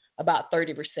is about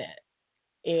 30%.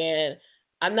 And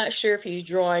I'm not sure if he's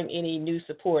drawing any new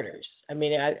supporters. I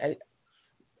mean,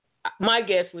 my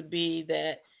guess would be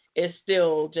that it's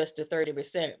still just a 30%.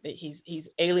 That he's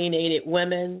alienated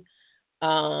women,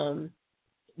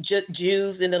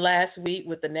 Jews in the last week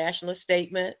with the nationalist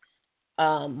statement,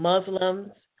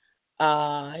 Muslims.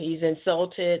 He's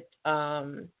insulted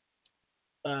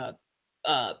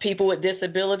people with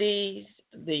disabilities,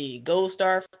 the Gold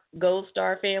Star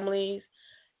families,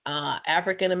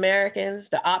 African Americans.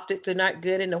 The optics are not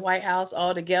good in the White House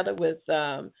altogether with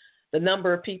the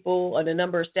number of people or the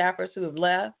number of staffers who have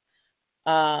left.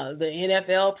 The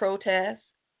NFL protests.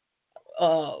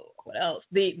 What else?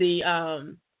 The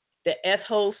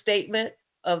S-hole statement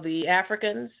of the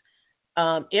Africans.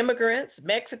 Immigrants,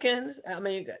 Mexicans. I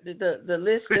mean, the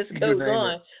list just goes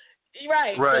on.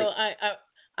 Right. So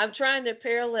I'm trying to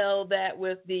parallel that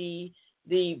with the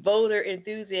voter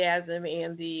enthusiasm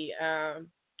and the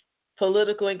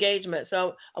political engagement.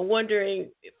 So I'm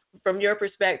wondering, from your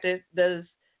perspective, does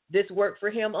this work for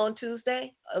him on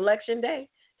Tuesday, Election Day?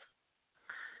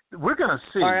 We're going to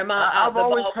see. Or am I out the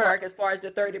ballpark as far as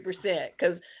the 30%?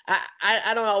 Because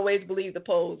I don't always believe the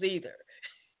polls either.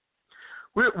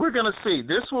 We're going to see.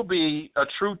 This will be a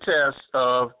true test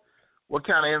of what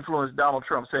kind of influence Donald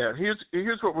Trump's had.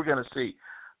 Here's what we're going to see.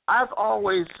 I've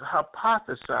always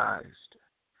hypothesized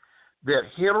that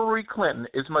Hillary Clinton,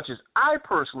 as much as I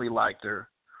personally liked her,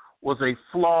 was a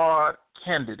flawed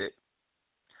candidate.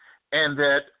 And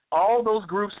that all those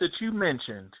groups that you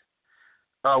mentioned,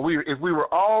 if we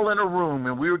were all in a room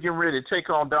and we were getting ready to take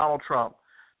on Donald Trump,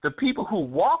 the people who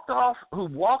walked out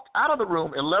of the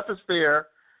room and left us there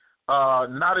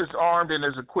not as armed and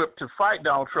as equipped to fight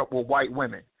Donald Trump were white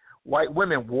women. White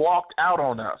women walked out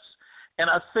on us. And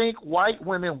I think white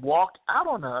women walked out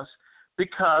on us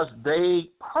because they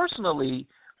personally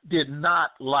did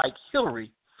not like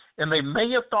Hillary. And they may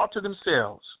have thought to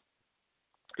themselves,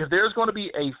 if there's going to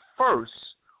be a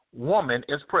first woman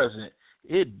as president,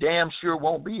 it damn sure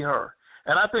won't be her.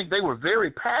 And I think they were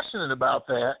very passionate about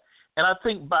that. And I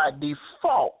think by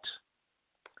default,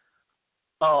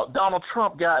 Donald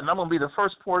Trump got, and I'm going to be the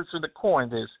first person to coin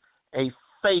this, a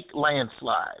fake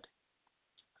landslide.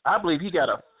 I believe he got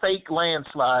a fake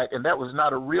landslide, and that was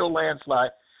not a real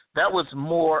landslide. That was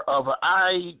more of a,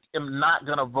 I am not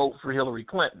going to vote for Hillary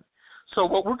Clinton. So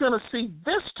what we're going to see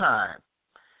this time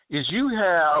is you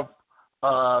have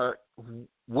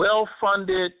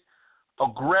well-funded,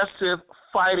 aggressive,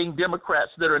 fighting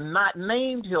Democrats that are not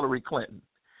named Hillary Clinton.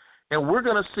 And we're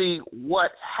going to see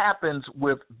what happens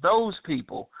with those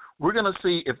people. We're going to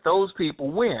see if those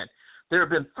people win. There have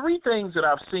been three things that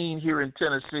I've seen here in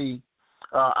Tennessee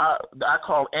I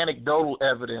call anecdotal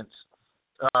evidence.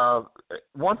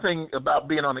 One thing about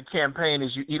being on the campaign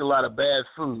is you eat a lot of bad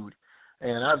food.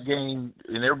 And I've gained,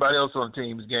 and everybody else on the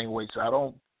team has gained weight, so I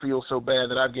don't feel so bad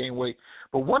that I've gained weight.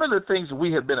 But one of the things that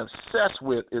we have been obsessed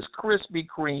with is Krispy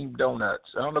Kreme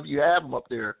donuts. I don't know if you have them up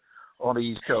there on the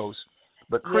East Coast,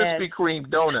 but Krispy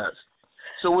Kreme donuts.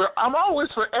 So I'm always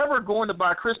forever going to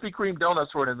buy Krispy Kreme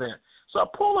donuts for an event. So I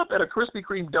pull up at a Krispy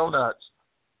Kreme donuts,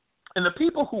 and the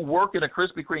people who work in a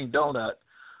Krispy Kreme donut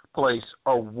place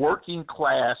are working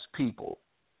class people.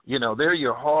 You know, they're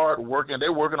your hard working,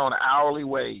 they're working on an hourly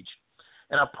wage.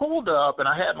 And I pulled up, and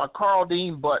I had my Karl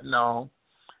Dean button on,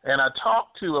 and I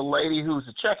talked to a lady who's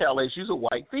a checkout lady. She's a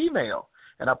white female.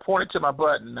 And I pointed to my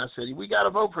button, and I said, we got to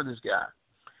vote for this guy.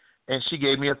 And she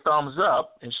gave me a thumbs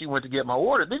up, and she went to get my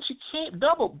order. Then she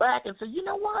doubled back and said, you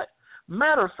know what?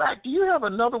 Matter of fact, do you have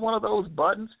another one of those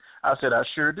buttons? I said, I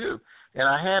sure do. And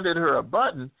I handed her a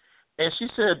button, and she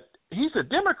said, he's a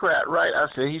Democrat, right? I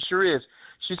said, he sure is.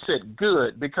 She said,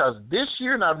 good, because this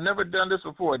year, and I've never done this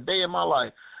before a day in my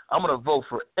life, I'm going to vote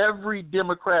for every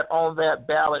Democrat on that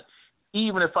ballot,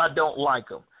 even if I don't like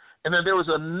them. And then there was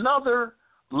another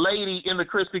lady in the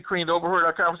Krispy Kreme that overheard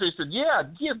our conversation, said, yeah,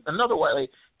 another white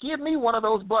lady, give me one of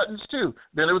those buttons too.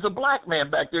 Then there was a black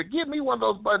man back there, give me one of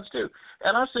those buttons too.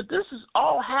 And I said, this is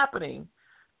all happening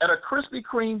at a Krispy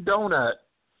Kreme donut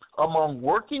among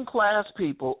working class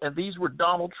people, and these were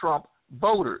Donald Trump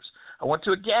voters. I went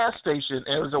to a gas station, and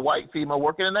there was a white female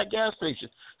working in that gas station.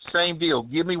 Same deal.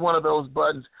 Give me one of those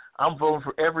buttons. I'm voting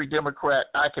for every Democrat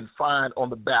I can find on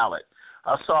the ballot.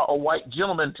 I saw a white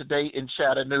gentleman today in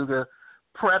Chattanooga,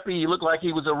 preppy. He looked like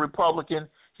he was a Republican.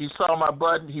 He saw my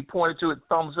button. He pointed to it,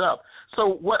 thumbs up.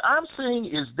 So what I'm seeing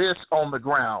is this on the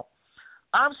ground.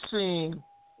 I'm seeing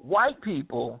white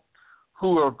people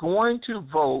who are going to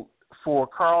vote for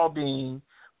Karl Dean,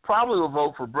 probably will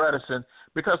vote for Bredesen,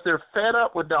 because they're fed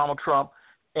up with Donald Trump,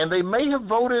 and they may have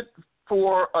voted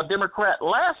for a Democrat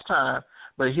last time,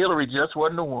 but Hillary just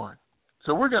wasn't the one.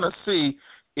 So we're going to see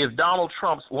if Donald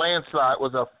Trump's landslide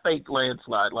was a fake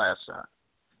landslide last time.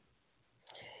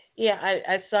 Yeah,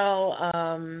 I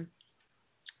saw,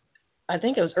 I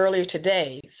think it was earlier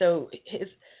today, so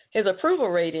his approval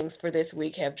ratings for this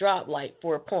week have dropped like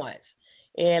 4 points.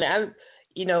 And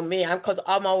because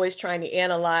I'm always trying to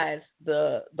analyze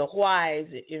the whys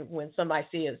when somebody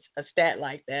sees a stat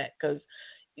like that. Because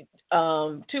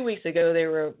 2 weeks ago they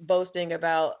were boasting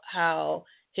about how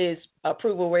his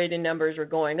approval rating numbers were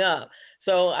going up.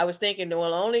 So I was thinking,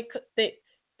 well, only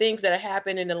things that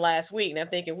happened in the last week, and I'm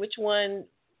thinking which one,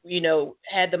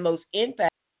 had the most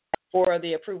impact for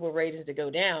the approval ratings to go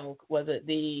down? Was it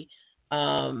the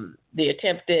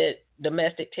attempted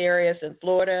domestic terrorist in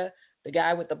Florida, the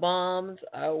guy with the bombs,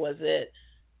 or was it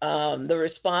the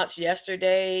response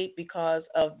yesterday because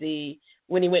of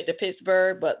when he went to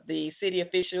Pittsburgh, but the city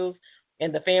officials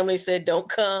and the family said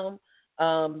don't come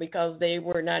because they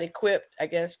were not equipped, I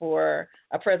guess, for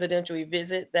a presidential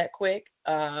visit that quick?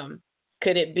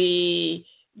 Could it be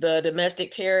the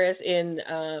domestic terrorist in,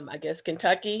 I guess,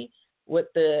 Kentucky with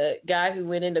the guy who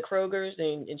went into Kroger's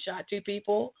and shot 2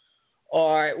 people?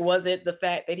 Or was it the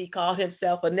fact that he called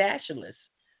himself a nationalist?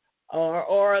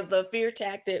 Or the fear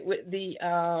tactic with the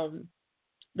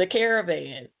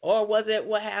caravan? Or was it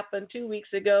what happened 2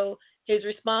 weeks ago, his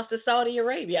response to Saudi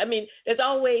Arabia? I mean, there's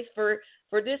always, for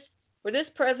this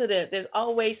president, there's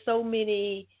always so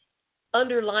many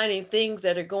underlining things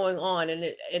that are going on, and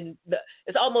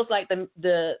it's almost like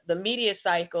the media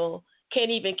cycle can't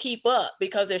even keep up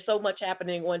because there's so much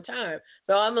happening at one time.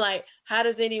 So I'm like, how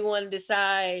does anyone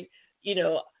decide,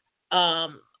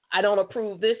 I don't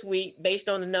approve this week based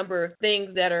on the number of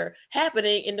things that are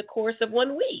happening in the course of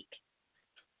 1 week?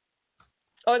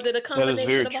 Or is it a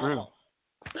combination of all?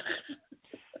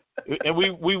 And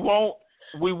we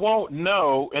won't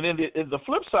know. And then the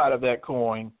flip side of that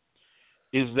coin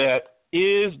is that,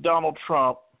 is Donald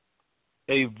Trump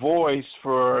a voice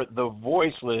for the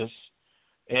voiceless,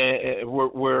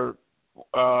 where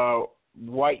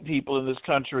white people in this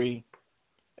country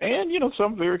and,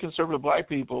 some very conservative black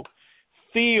people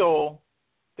feel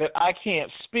that I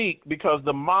can't speak because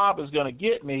the mob is going to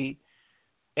get me,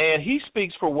 and he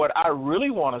speaks for what I really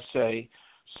want to say.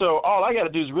 So all I got to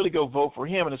do is really go vote for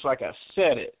him, and it's like I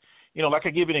said it. Like I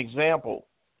give you an example.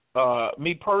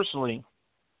 Me personally,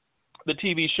 the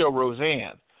TV show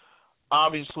Roseanne.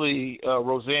 Obviously,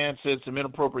 Roseanne said some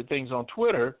inappropriate things on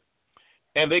Twitter,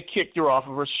 and they kicked her off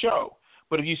of her show.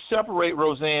 But if you separate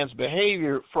Roseanne's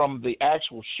behavior from the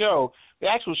actual show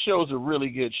is a really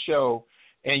good show,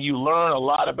 and you learn a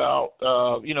lot about,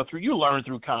 you learn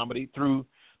through comedy, through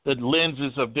the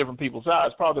lenses of different people's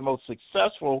eyes. Probably the most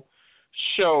successful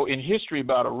show in history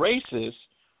about a racist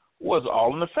was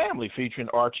All in the Family, featuring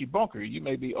Archie Bunker. You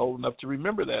may be old enough to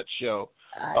remember that show.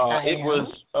 It was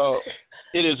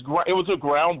a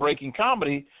groundbreaking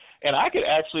comedy, and I could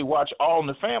actually watch All in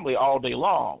the Family all day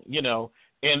long,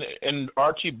 and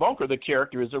Archie Bunker, the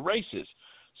character, is a racist.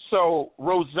 So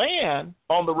Roseanne,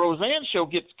 on the Roseanne show,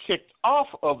 gets kicked off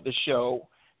of the show,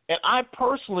 and I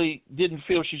personally didn't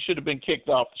feel she should have been kicked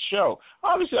off the show.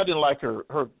 Obviously, I didn't like her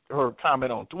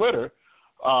comment on Twitter,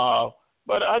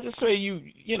 but I just say you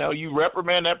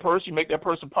reprimand that person, you make that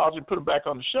person positive, put them back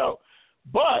on the show.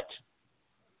 But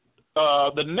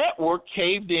the network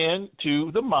caved in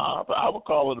to the mob, I would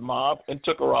call it a mob, and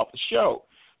took her off the show.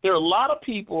 There are a lot of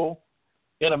people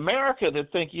in America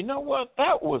that think, you know what,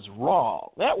 that was wrong.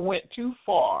 That went too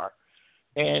far.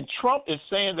 And Trump is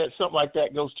saying that something like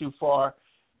that goes too far.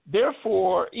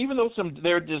 Therefore, even though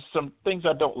there are just some things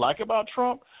I don't like about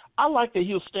Trump, I like that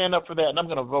he'll stand up for that, and I'm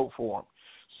going to vote for him.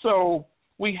 So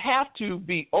we have to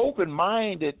be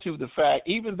open-minded to the fact,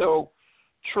 even though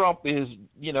Trump is,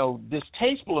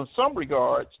 distasteful in some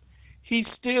regards, he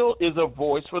still is a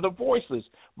voice for the voiceless.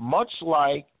 Much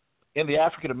like in the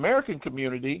African American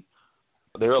community,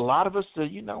 there are a lot of us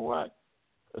that, you know what,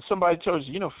 if somebody tells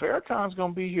you, Farrakhan's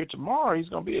going to be here tomorrow, he's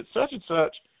going to be at such and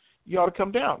such, you ought to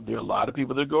come down. There are a lot of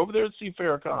people that go over there to see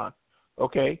Farrakhan,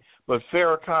 okay? But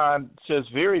Farrakhan says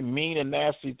very mean and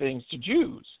nasty things to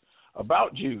Jews,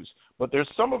 about Jews. But there's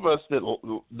some of us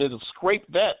that'll scrape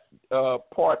that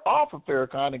part off of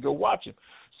Farrakhan and go watch him.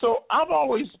 So I've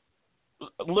always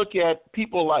looked at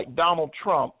people like Donald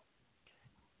Trump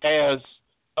as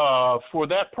for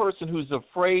that person who's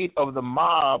afraid of the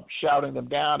mob shouting them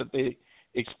down if they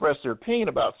express their opinion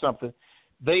about something,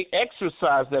 they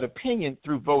exercise that opinion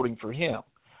through voting for him.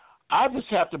 I just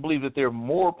have to believe that there are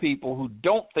more people who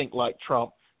don't think like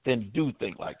Trump than do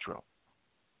think like Trump.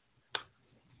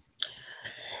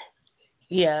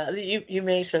 Yeah, you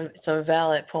made some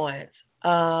valid points.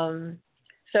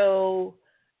 So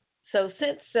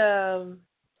since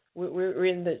we're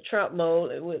in the Trump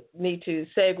mode, we need to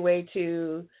segue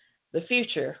to the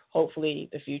future, hopefully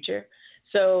the future.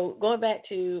 So going back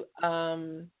to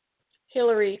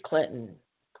Hillary Clinton.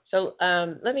 So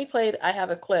let me play. I have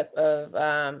a clip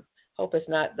of. Hope it's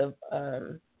not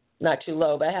not too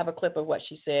low, but I have a clip of what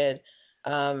she said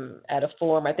at a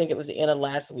forum. I think it was the end of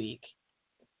last week.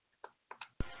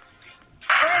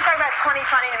 We're going to talk about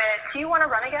 2020 in a minute. Do you want to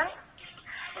run again?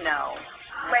 No.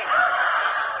 Wait.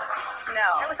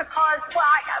 No. That was a pause.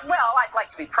 Well, I'd like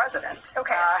to be president.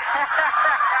 Okay.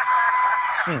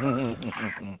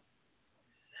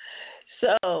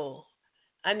 So,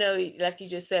 I know, like you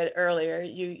just said earlier,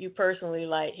 you personally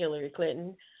like Hillary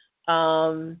Clinton.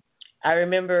 I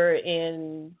remember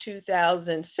in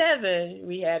 2007,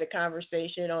 we had a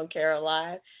conversation on Carol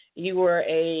Live. You were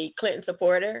a Clinton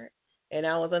supporter, and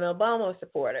I was an Obama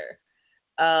supporter.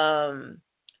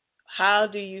 How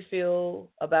do you feel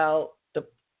about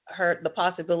the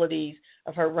possibilities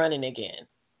of her running again?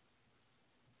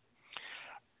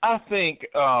 I think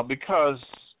because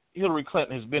Hillary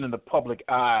Clinton has been in the public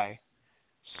eye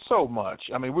so much.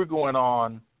 I mean, we're going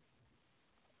on,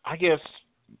 I guess,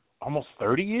 almost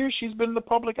 30 years she's been in the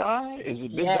public eye. Has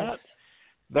it been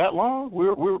that long?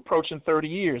 We're approaching 30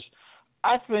 years.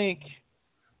 I think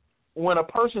when a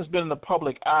person's been in the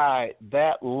public eye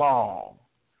that long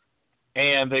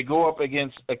and they go up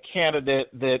against a candidate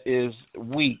that is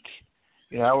weak,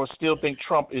 I would still think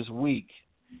Trump is weak,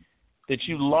 that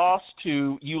you lost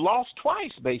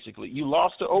twice, basically. You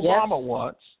lost to Obama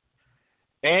once,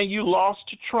 and you lost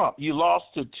to Trump. You lost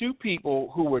to two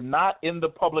people who were not in the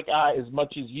public eye as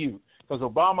much as you, because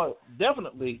Obama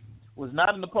definitely was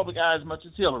not in the public eye as much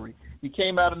as Hillary. He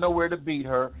came out of nowhere to beat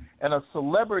her, and a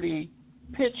celebrity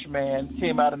pitch man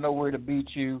came out of nowhere to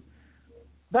beat you.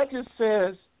 That just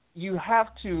says you have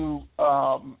to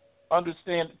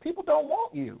understand that people don't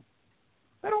want you.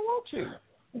 They don't want you.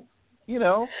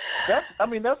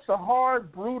 That's a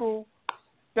hard, brutal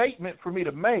statement for me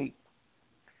to make.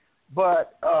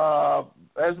 But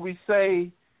as we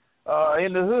say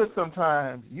in the hood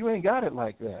sometimes, you ain't got it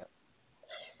like that,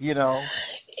 and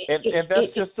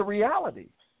that's just the reality.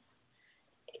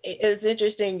 It's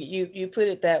interesting you put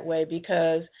it that way,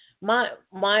 because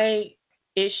my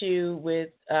issue with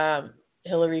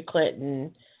Hillary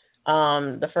Clinton,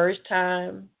 the first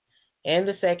time and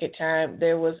the second time,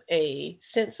 there was a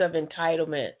sense of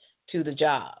entitlement to the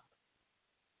job.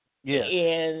 Yeah.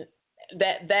 And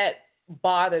that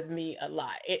bothered me a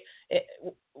lot.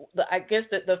 I guess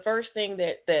that the first thing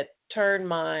that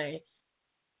turned I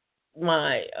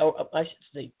should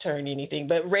say turn anything,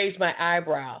 but raised my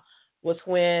eyebrow was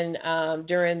when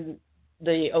during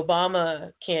the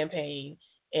Obama campaign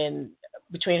and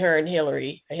between him and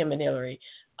Hillary,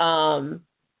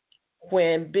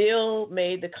 when Bill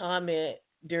made the comment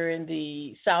during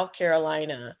the South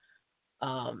Carolina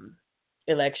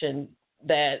election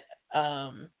that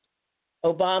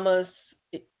Obama's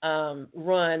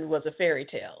run was a fairy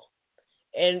tale.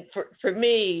 And for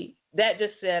me, that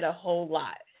just said a whole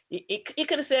lot. He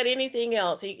could have said anything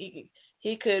else.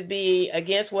 He could be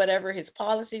against whatever his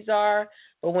policies are,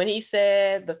 but when he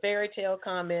said the fairy tale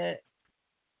comment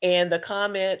and the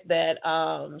comment that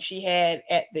she had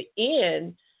at the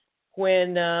end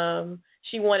when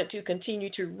she wanted to continue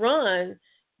to run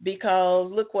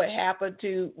because look what happened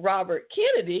to Robert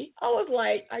Kennedy, I was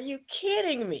like, are you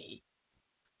kidding me?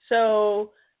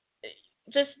 So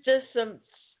just some,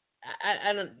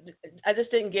 I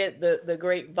just didn't get the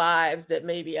great vibes that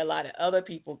maybe a lot of other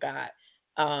people got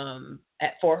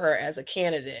for her as a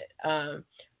candidate.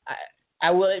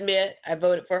 I will admit I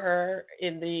voted for her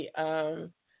in the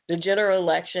general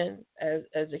election as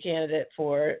a candidate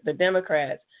for the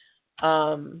Democrats.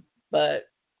 But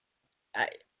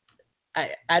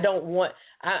I don't want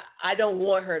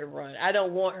her to run. I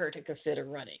don't want her to consider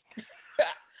running.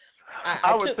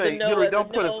 I would say, Hillary,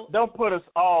 don't put us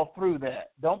all through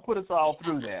that. Don't put us all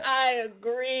through that. I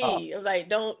agree. Like,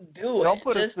 don't do it. Don't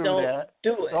put us through don't that.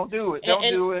 Do it. Don't do it. Don't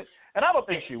do it. And I don't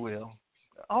think she will.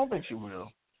 No,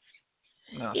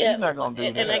 she's not going to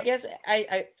do that. And I guess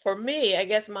for me, I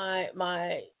guess my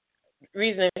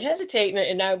reason I'm hesitating,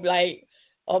 and I'm like,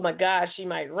 oh my gosh, she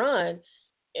might run.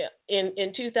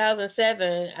 In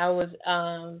 2007, I was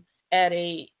at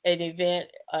an event,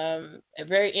 a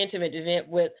very intimate event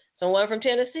with someone from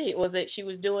Tennessee. It was that she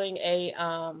was doing a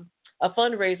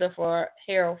fundraiser for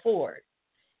Harold Ford,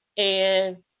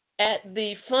 and at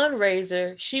the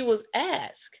fundraiser, she was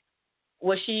asked,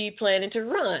 was she planning to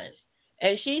run,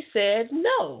 and she said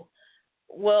no.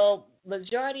 Well,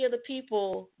 majority of the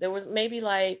people, there was maybe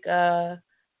like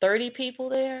 30 people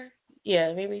there.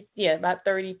 About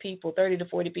 30 people, 30 to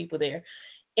 40 people there.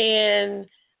 And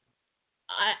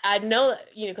I know,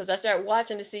 because I started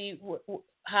watching to see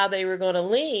how they were going to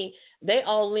lean. They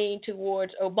all leaned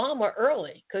towards Obama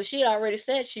early because she already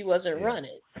said she wasn't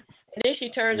running. And then she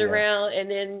turns around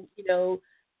and then,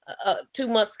 2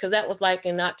 months, because that was like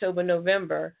in October,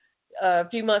 November. A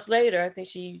few months later, I think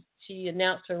she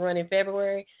announced her run in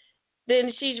February.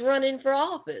 Then she's running for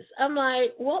office. I'm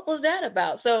like, what was that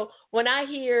about? So when I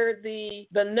hear the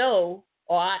no,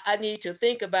 or I need to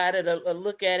think about it or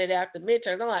look at it after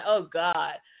midterms, I'm like, oh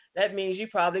God, that means you're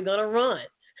probably going to run.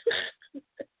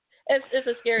 It's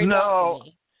a scary thought to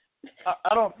me.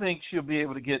 I don't think she'll be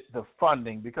able to get the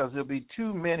funding because there'll be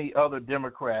too many other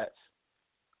Democrats,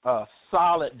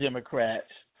 solid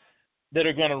Democrats, that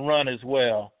are going to run as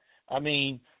well. I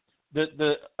mean,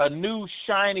 a new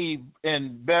shiny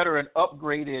and better and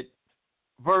upgraded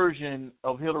version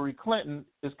of Hillary Clinton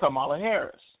is Kamala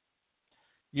Harris.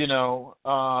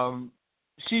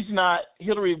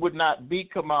 Hillary would not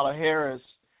beat Kamala Harris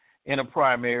in a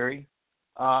primary.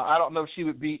 I don't know if she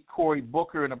would beat Cory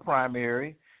Booker in a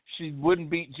primary. She wouldn't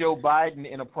beat Joe Biden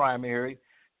in a primary.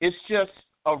 It's just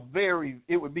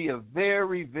it would be a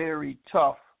very, very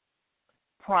tough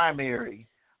primary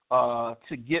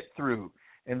to get through.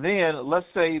 And then let's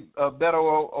say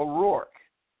Beto O'Rourke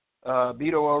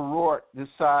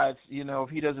decides, if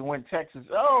he doesn't win Texas,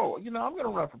 I'm going to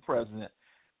run for president.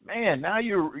 Man, now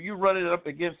you're running up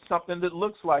against something that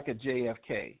looks like a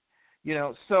JFK.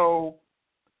 So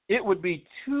it would be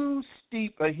too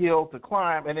steep a hill to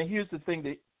climb. And then here's the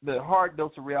thing, the hard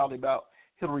dose of reality about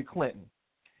Hillary Clinton.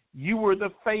 You were the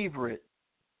favorite,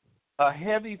 a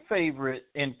heavy favorite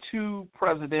in 2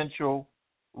 presidential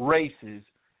races,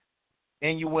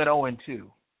 and you went 0-2,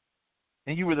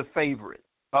 and you were the favorite.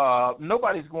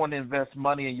 Nobody's going to invest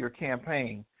money in your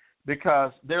campaign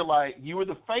because they're like, you were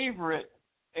the favorite,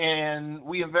 and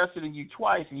we invested in you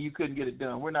twice, and you couldn't get it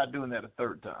done. We're not doing that a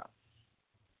third time.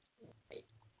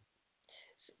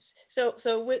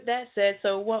 So with that said,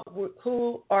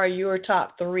 who are your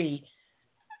top 3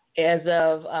 as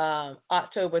of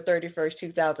October 31st,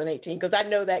 2018? Because I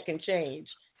know that can change.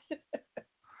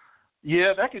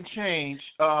 Yeah, that can change.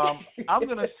 I'm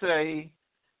going to say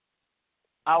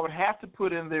I would have to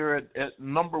put in there at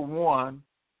number 1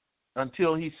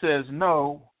 until he says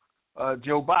no,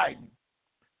 Joe Biden.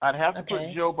 I'd have to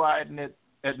put Joe Biden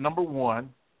at number 1.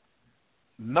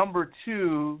 Number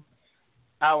 2,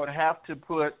 I would have to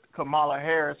put Kamala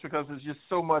Harris because there's just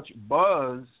so much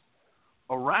buzz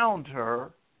around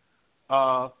her.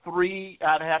 3,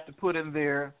 I'd have to put in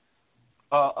there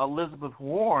Elizabeth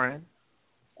Warren.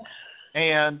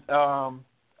 And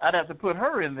I'd have to put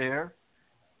her in there.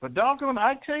 But doggone,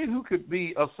 I tell you who could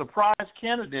be a surprise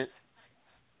candidate,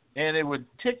 and it would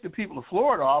tick the people of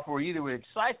Florida off or either would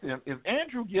excite them. If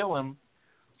Andrew Gillum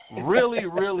really,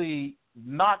 really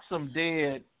knocks them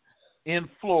dead in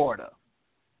Florida,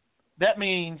 that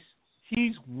means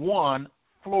he's won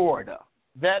Florida.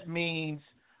 That means,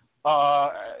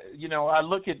 I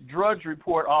look at Drudge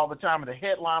Report all the time, and the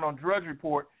headline on Drudge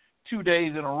Report 2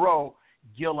 days in a row,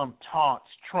 Gillum taunts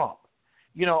Trump,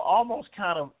 almost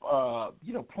kind of,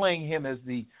 playing him as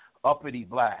the uppity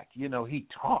black. He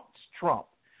taunts Trump.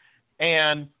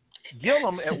 And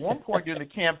Gillum, at one point during the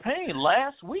campaign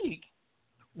last week,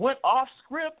 went off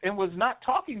script and was not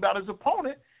talking about his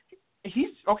opponent.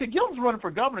 Gillum's running for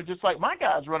governor just like my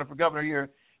guy's running for governor here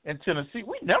in Tennessee.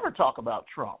 We never talk about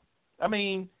Trump. I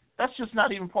mean, that's just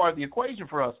not even part of the equation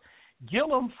for us.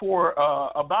 Gillum, for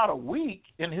about a week,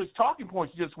 in his talking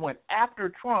points, just went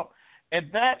after Trump, and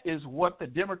that is what the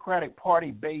Democratic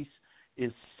Party base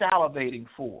is salivating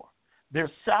for.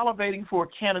 They're salivating for a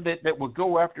candidate that will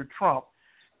go after Trump.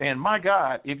 And my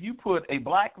God, if you put a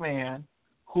black man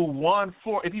who won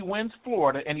Florida, if he wins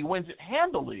Florida and he wins it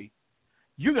handily,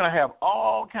 you're going to have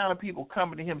all kind of people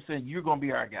coming to him saying, you're going to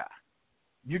be our guy.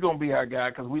 You're going to be our guy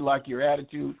because we like your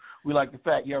attitude. We like the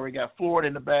fact you already got Florida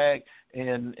in the bag,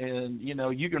 and you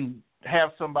know, you can have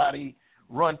somebody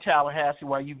run Tallahassee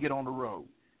while you get on the road.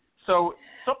 So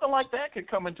something like that could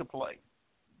come into play.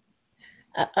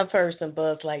 I've heard some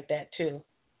buzz like that too,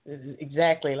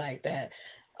 exactly like that.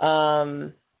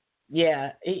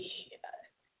 Yeah.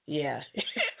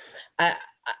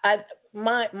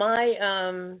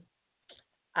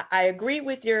 I agree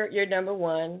with your number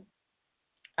one,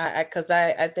 because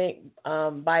I think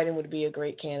Biden would be a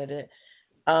great candidate.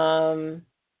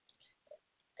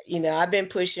 You know, I've been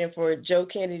pushing for Joe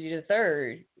Kennedy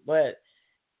III, but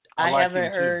I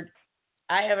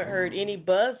haven't heard any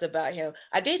buzz about him.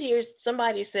 I did hear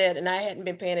somebody said, and I hadn't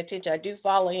been paying attention. I do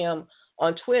follow him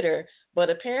on Twitter, but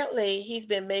apparently he's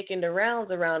been making the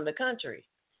rounds around the country,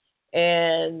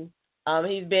 and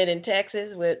he's been in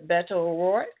Texas with Beto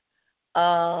O'Rourke.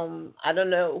 I don't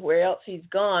know where else he's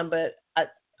gone, but I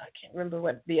can't remember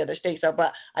what the other states are.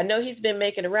 But I know he's been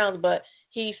making the rounds. But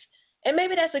and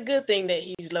maybe that's a good thing that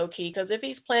he's low key, because if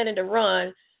he's planning to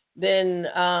run, then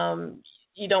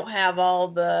you don't have all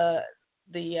the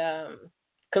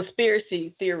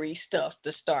conspiracy theory stuff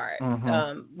to start.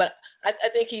 Mm-hmm. But I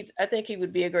think he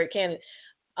would be a great candidate.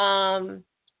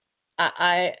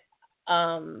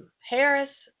 Harris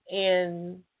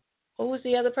and who was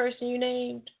the other person you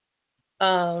named?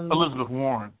 Elizabeth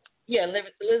Warren. Yeah,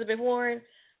 Elizabeth Warren.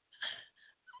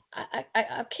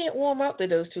 I can't warm up to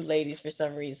those two ladies for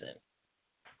some reason.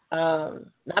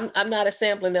 I'm not a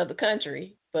sampling of the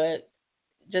country, but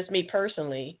just me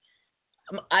personally.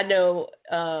 I know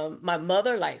my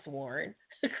mother likes Warren,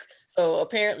 so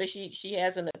apparently she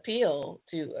has an appeal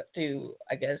to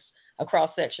I guess a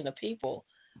cross section of people.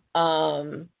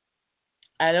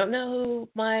 I don't know who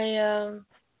my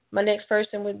next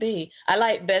person would be. I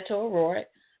like Beto O'Rourke.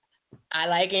 I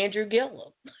like Andrew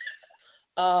Gillum.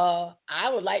 I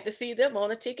would like to see them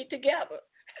on a ticket together.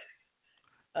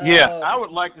 Yeah, I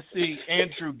would like to see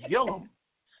Andrew Gillum,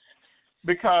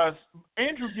 because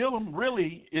Andrew Gillum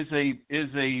really is a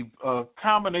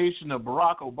combination of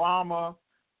Barack Obama,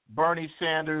 Bernie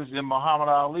Sanders, and Muhammad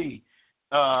Ali.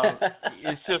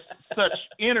 It's just such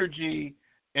energy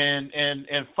and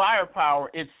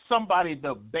firepower. It's somebody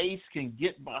the base can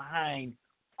get behind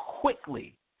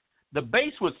quickly. The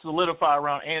base would solidify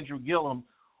around Andrew Gillum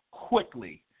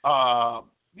quickly.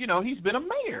 You know, he's been a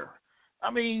mayor.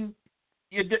 I mean,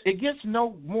 it gets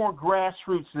no more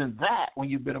grassroots than that when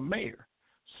you've been a mayor.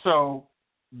 So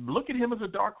look at him as a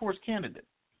dark horse candidate.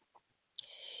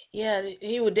 Yeah,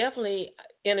 he would definitely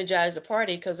energize the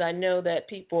party, because I know that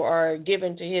people are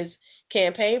given to his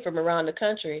campaign from around the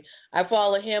country. I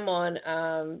follow him on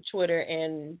Twitter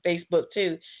and Facebook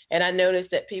too, and I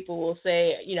noticed that people will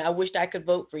say, you know, I wished I could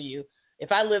vote for you. If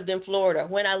I lived in Florida,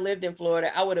 when I lived in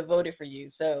Florida, I would have voted for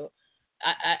you. So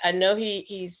I know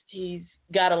he's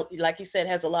got like you said,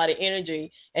 has a lot of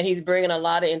energy, and he's bringing a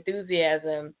lot of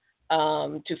enthusiasm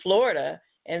to Florida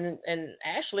and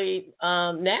actually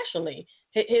nationally.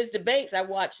 His debates, I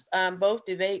watched both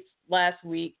debates last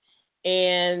week,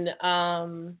 and I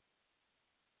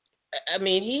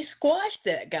mean, he squashed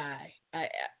that guy.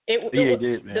 He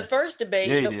did, man. The first debate,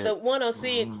 the one on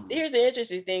CNN. Here's the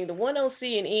interesting thing: the one on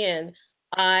CNN,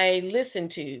 I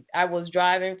listened to. I was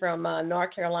driving from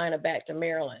North Carolina back to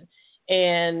Maryland,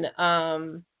 and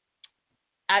so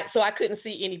I couldn't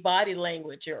see any body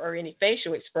language or any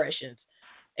facial expressions,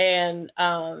 and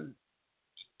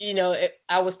you know,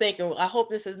 I was thinking, I hope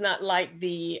this is not like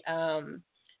the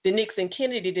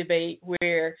Nixon-Kennedy debate,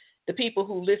 where the people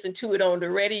who listened to it on the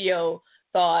radio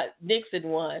thought Nixon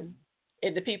won,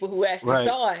 and the people who actually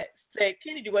saw it said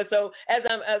Kennedy won. So as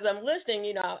I'm listening,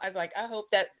 you know, I was like, I hope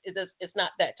that it's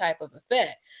not that type of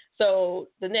effect. So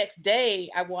the next day,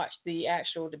 I watched the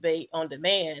actual debate on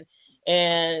demand,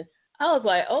 and I was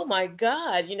like, oh my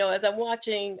God, you know, as I'm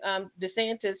watching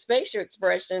DeSantis' facial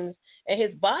expressions and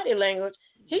his body language,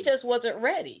 he just wasn't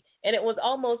ready. And it was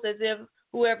almost as if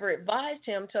whoever advised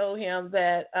him told him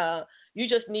that you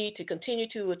just need to continue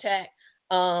to attack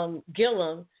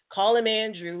Gillum, call him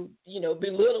Andrew, you know,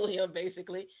 belittle him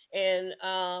basically. And,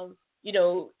 you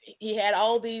know, he had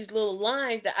all these little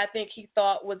lines that I think he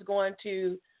thought was going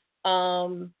to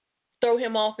throw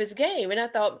him off his game. And I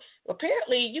thought,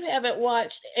 apparently you haven't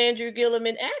watched Andrew Gillum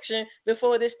in action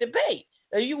before this debate,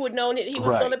 or you would know that he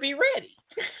was going to be ready.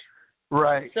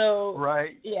 Right. So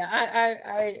yeah,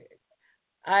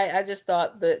 I just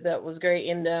thought that was great,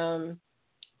 and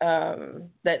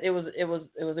that it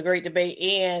was a great debate,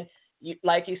 and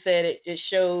like you said, it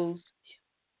shows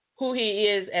who he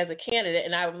is as a candidate.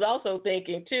 And I was also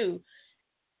thinking, too,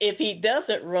 if he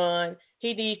doesn't run,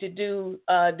 he needs to do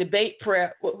debate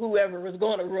prep with whoever was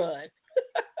going to run.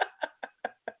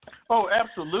 Oh,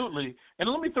 absolutely. And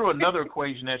let me throw another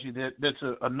equation at you that's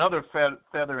another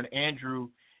feather in Andrew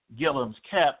Gillum's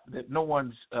cap that no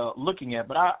one's looking at.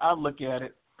 But I look at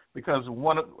it because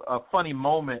a funny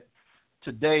moment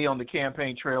today on the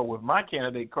campaign trail with my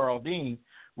candidate, Karl Dean,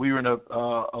 we were in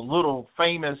a little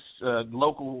famous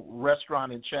local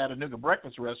restaurant in Chattanooga,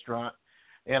 breakfast restaurant,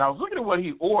 and I was looking at what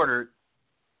he ordered,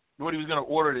 what he was going to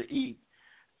order to eat.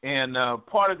 And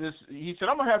part of this, he said,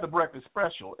 I'm going to have the breakfast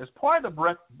special. As part of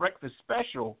the breakfast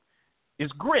special is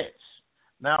grits.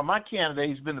 Now, my candidate,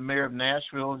 he's been the mayor of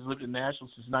Nashville. He's lived in Nashville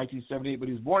since 1978, but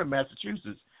he was born in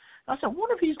Massachusetts. I said,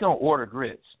 what if he's going to order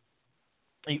grits?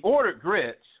 He ordered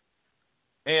grits,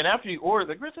 and after he ordered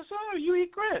the grits, I said, oh, you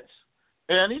eat grits?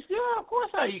 And he said, yeah, of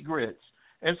course I eat grits.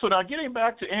 And so now getting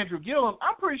back to Andrew Gillum,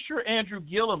 I'm pretty sure Andrew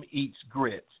Gillum eats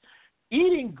grits.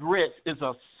 Eating grits is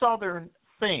a Southern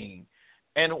thing.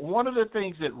 And one of the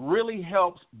things that really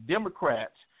helps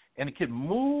Democrats and it can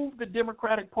move the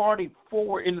Democratic Party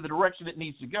forward into the direction it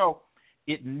needs to go,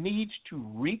 it needs to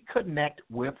reconnect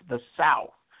with the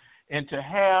South. And to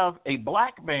have a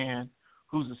black man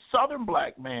who's a Southern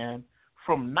black man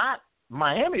from not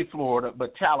Miami, Florida,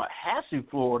 but Tallahassee,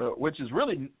 Florida, which is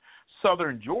really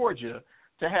Southern Georgia,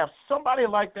 to have somebody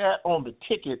like that on the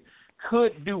ticket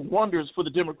could do wonders for the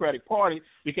Democratic Party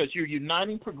because you're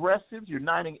uniting progressives,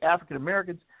 uniting African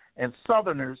Americans and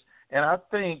Southerners. And I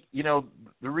think,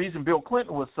 the reason Bill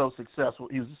Clinton was so successful,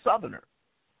 he was a Southerner.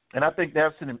 And I think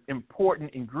that's an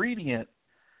important ingredient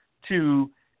to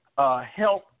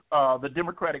help the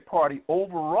Democratic Party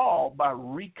overall by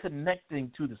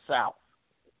reconnecting to the South.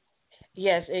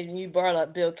 Yes, and you brought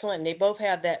up Bill Clinton. They both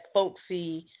have that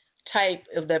folksy type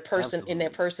of their person Absolutely. in their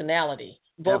personality.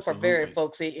 Both Absolutely. are very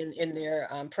folksy in their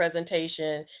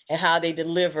presentation and how they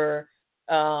deliver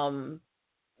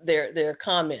their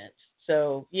comments.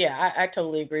 So, yeah, I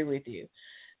totally agree with you.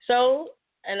 So,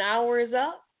 an hour is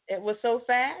up. It was so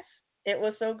fast. It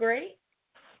was so great.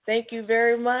 Thank you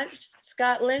very much,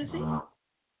 Scott Lindsay.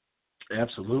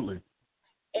 Absolutely.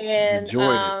 And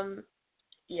enjoyed it.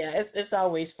 Yeah, it's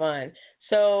always fun.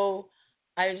 So,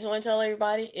 I just want to tell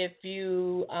everybody, if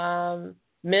you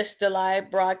missed the live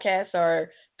broadcast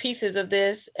or pieces of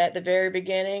this at the very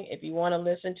beginning, if you want to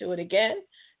listen to it again,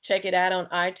 check it out on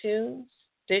iTunes,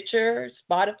 Stitcher,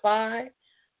 Spotify,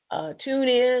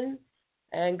 TuneIn,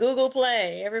 and Google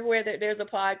Play. Everywhere that there's a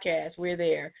podcast, we're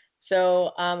there.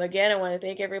 So, again, I want to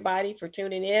thank everybody for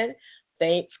tuning in.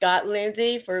 Thank Scott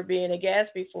Lindsay for being a guest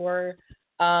before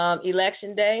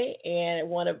Election Day, and I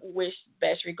want to wish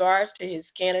best regards to his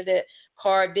candidate,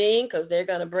 Karl Dean, because they're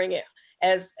going to bring it,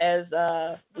 as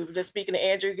we were just speaking to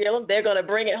Andrew Gillum, they're going to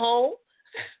bring it home.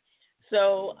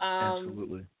 So,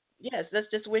 Absolutely. Yes, let's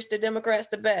just wish the Democrats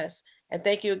the best. And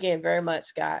thank you again very much,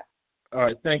 Scott. All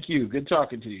right, thank you. Good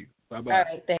talking to you. Bye-bye. All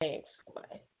right, thanks.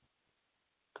 Bye.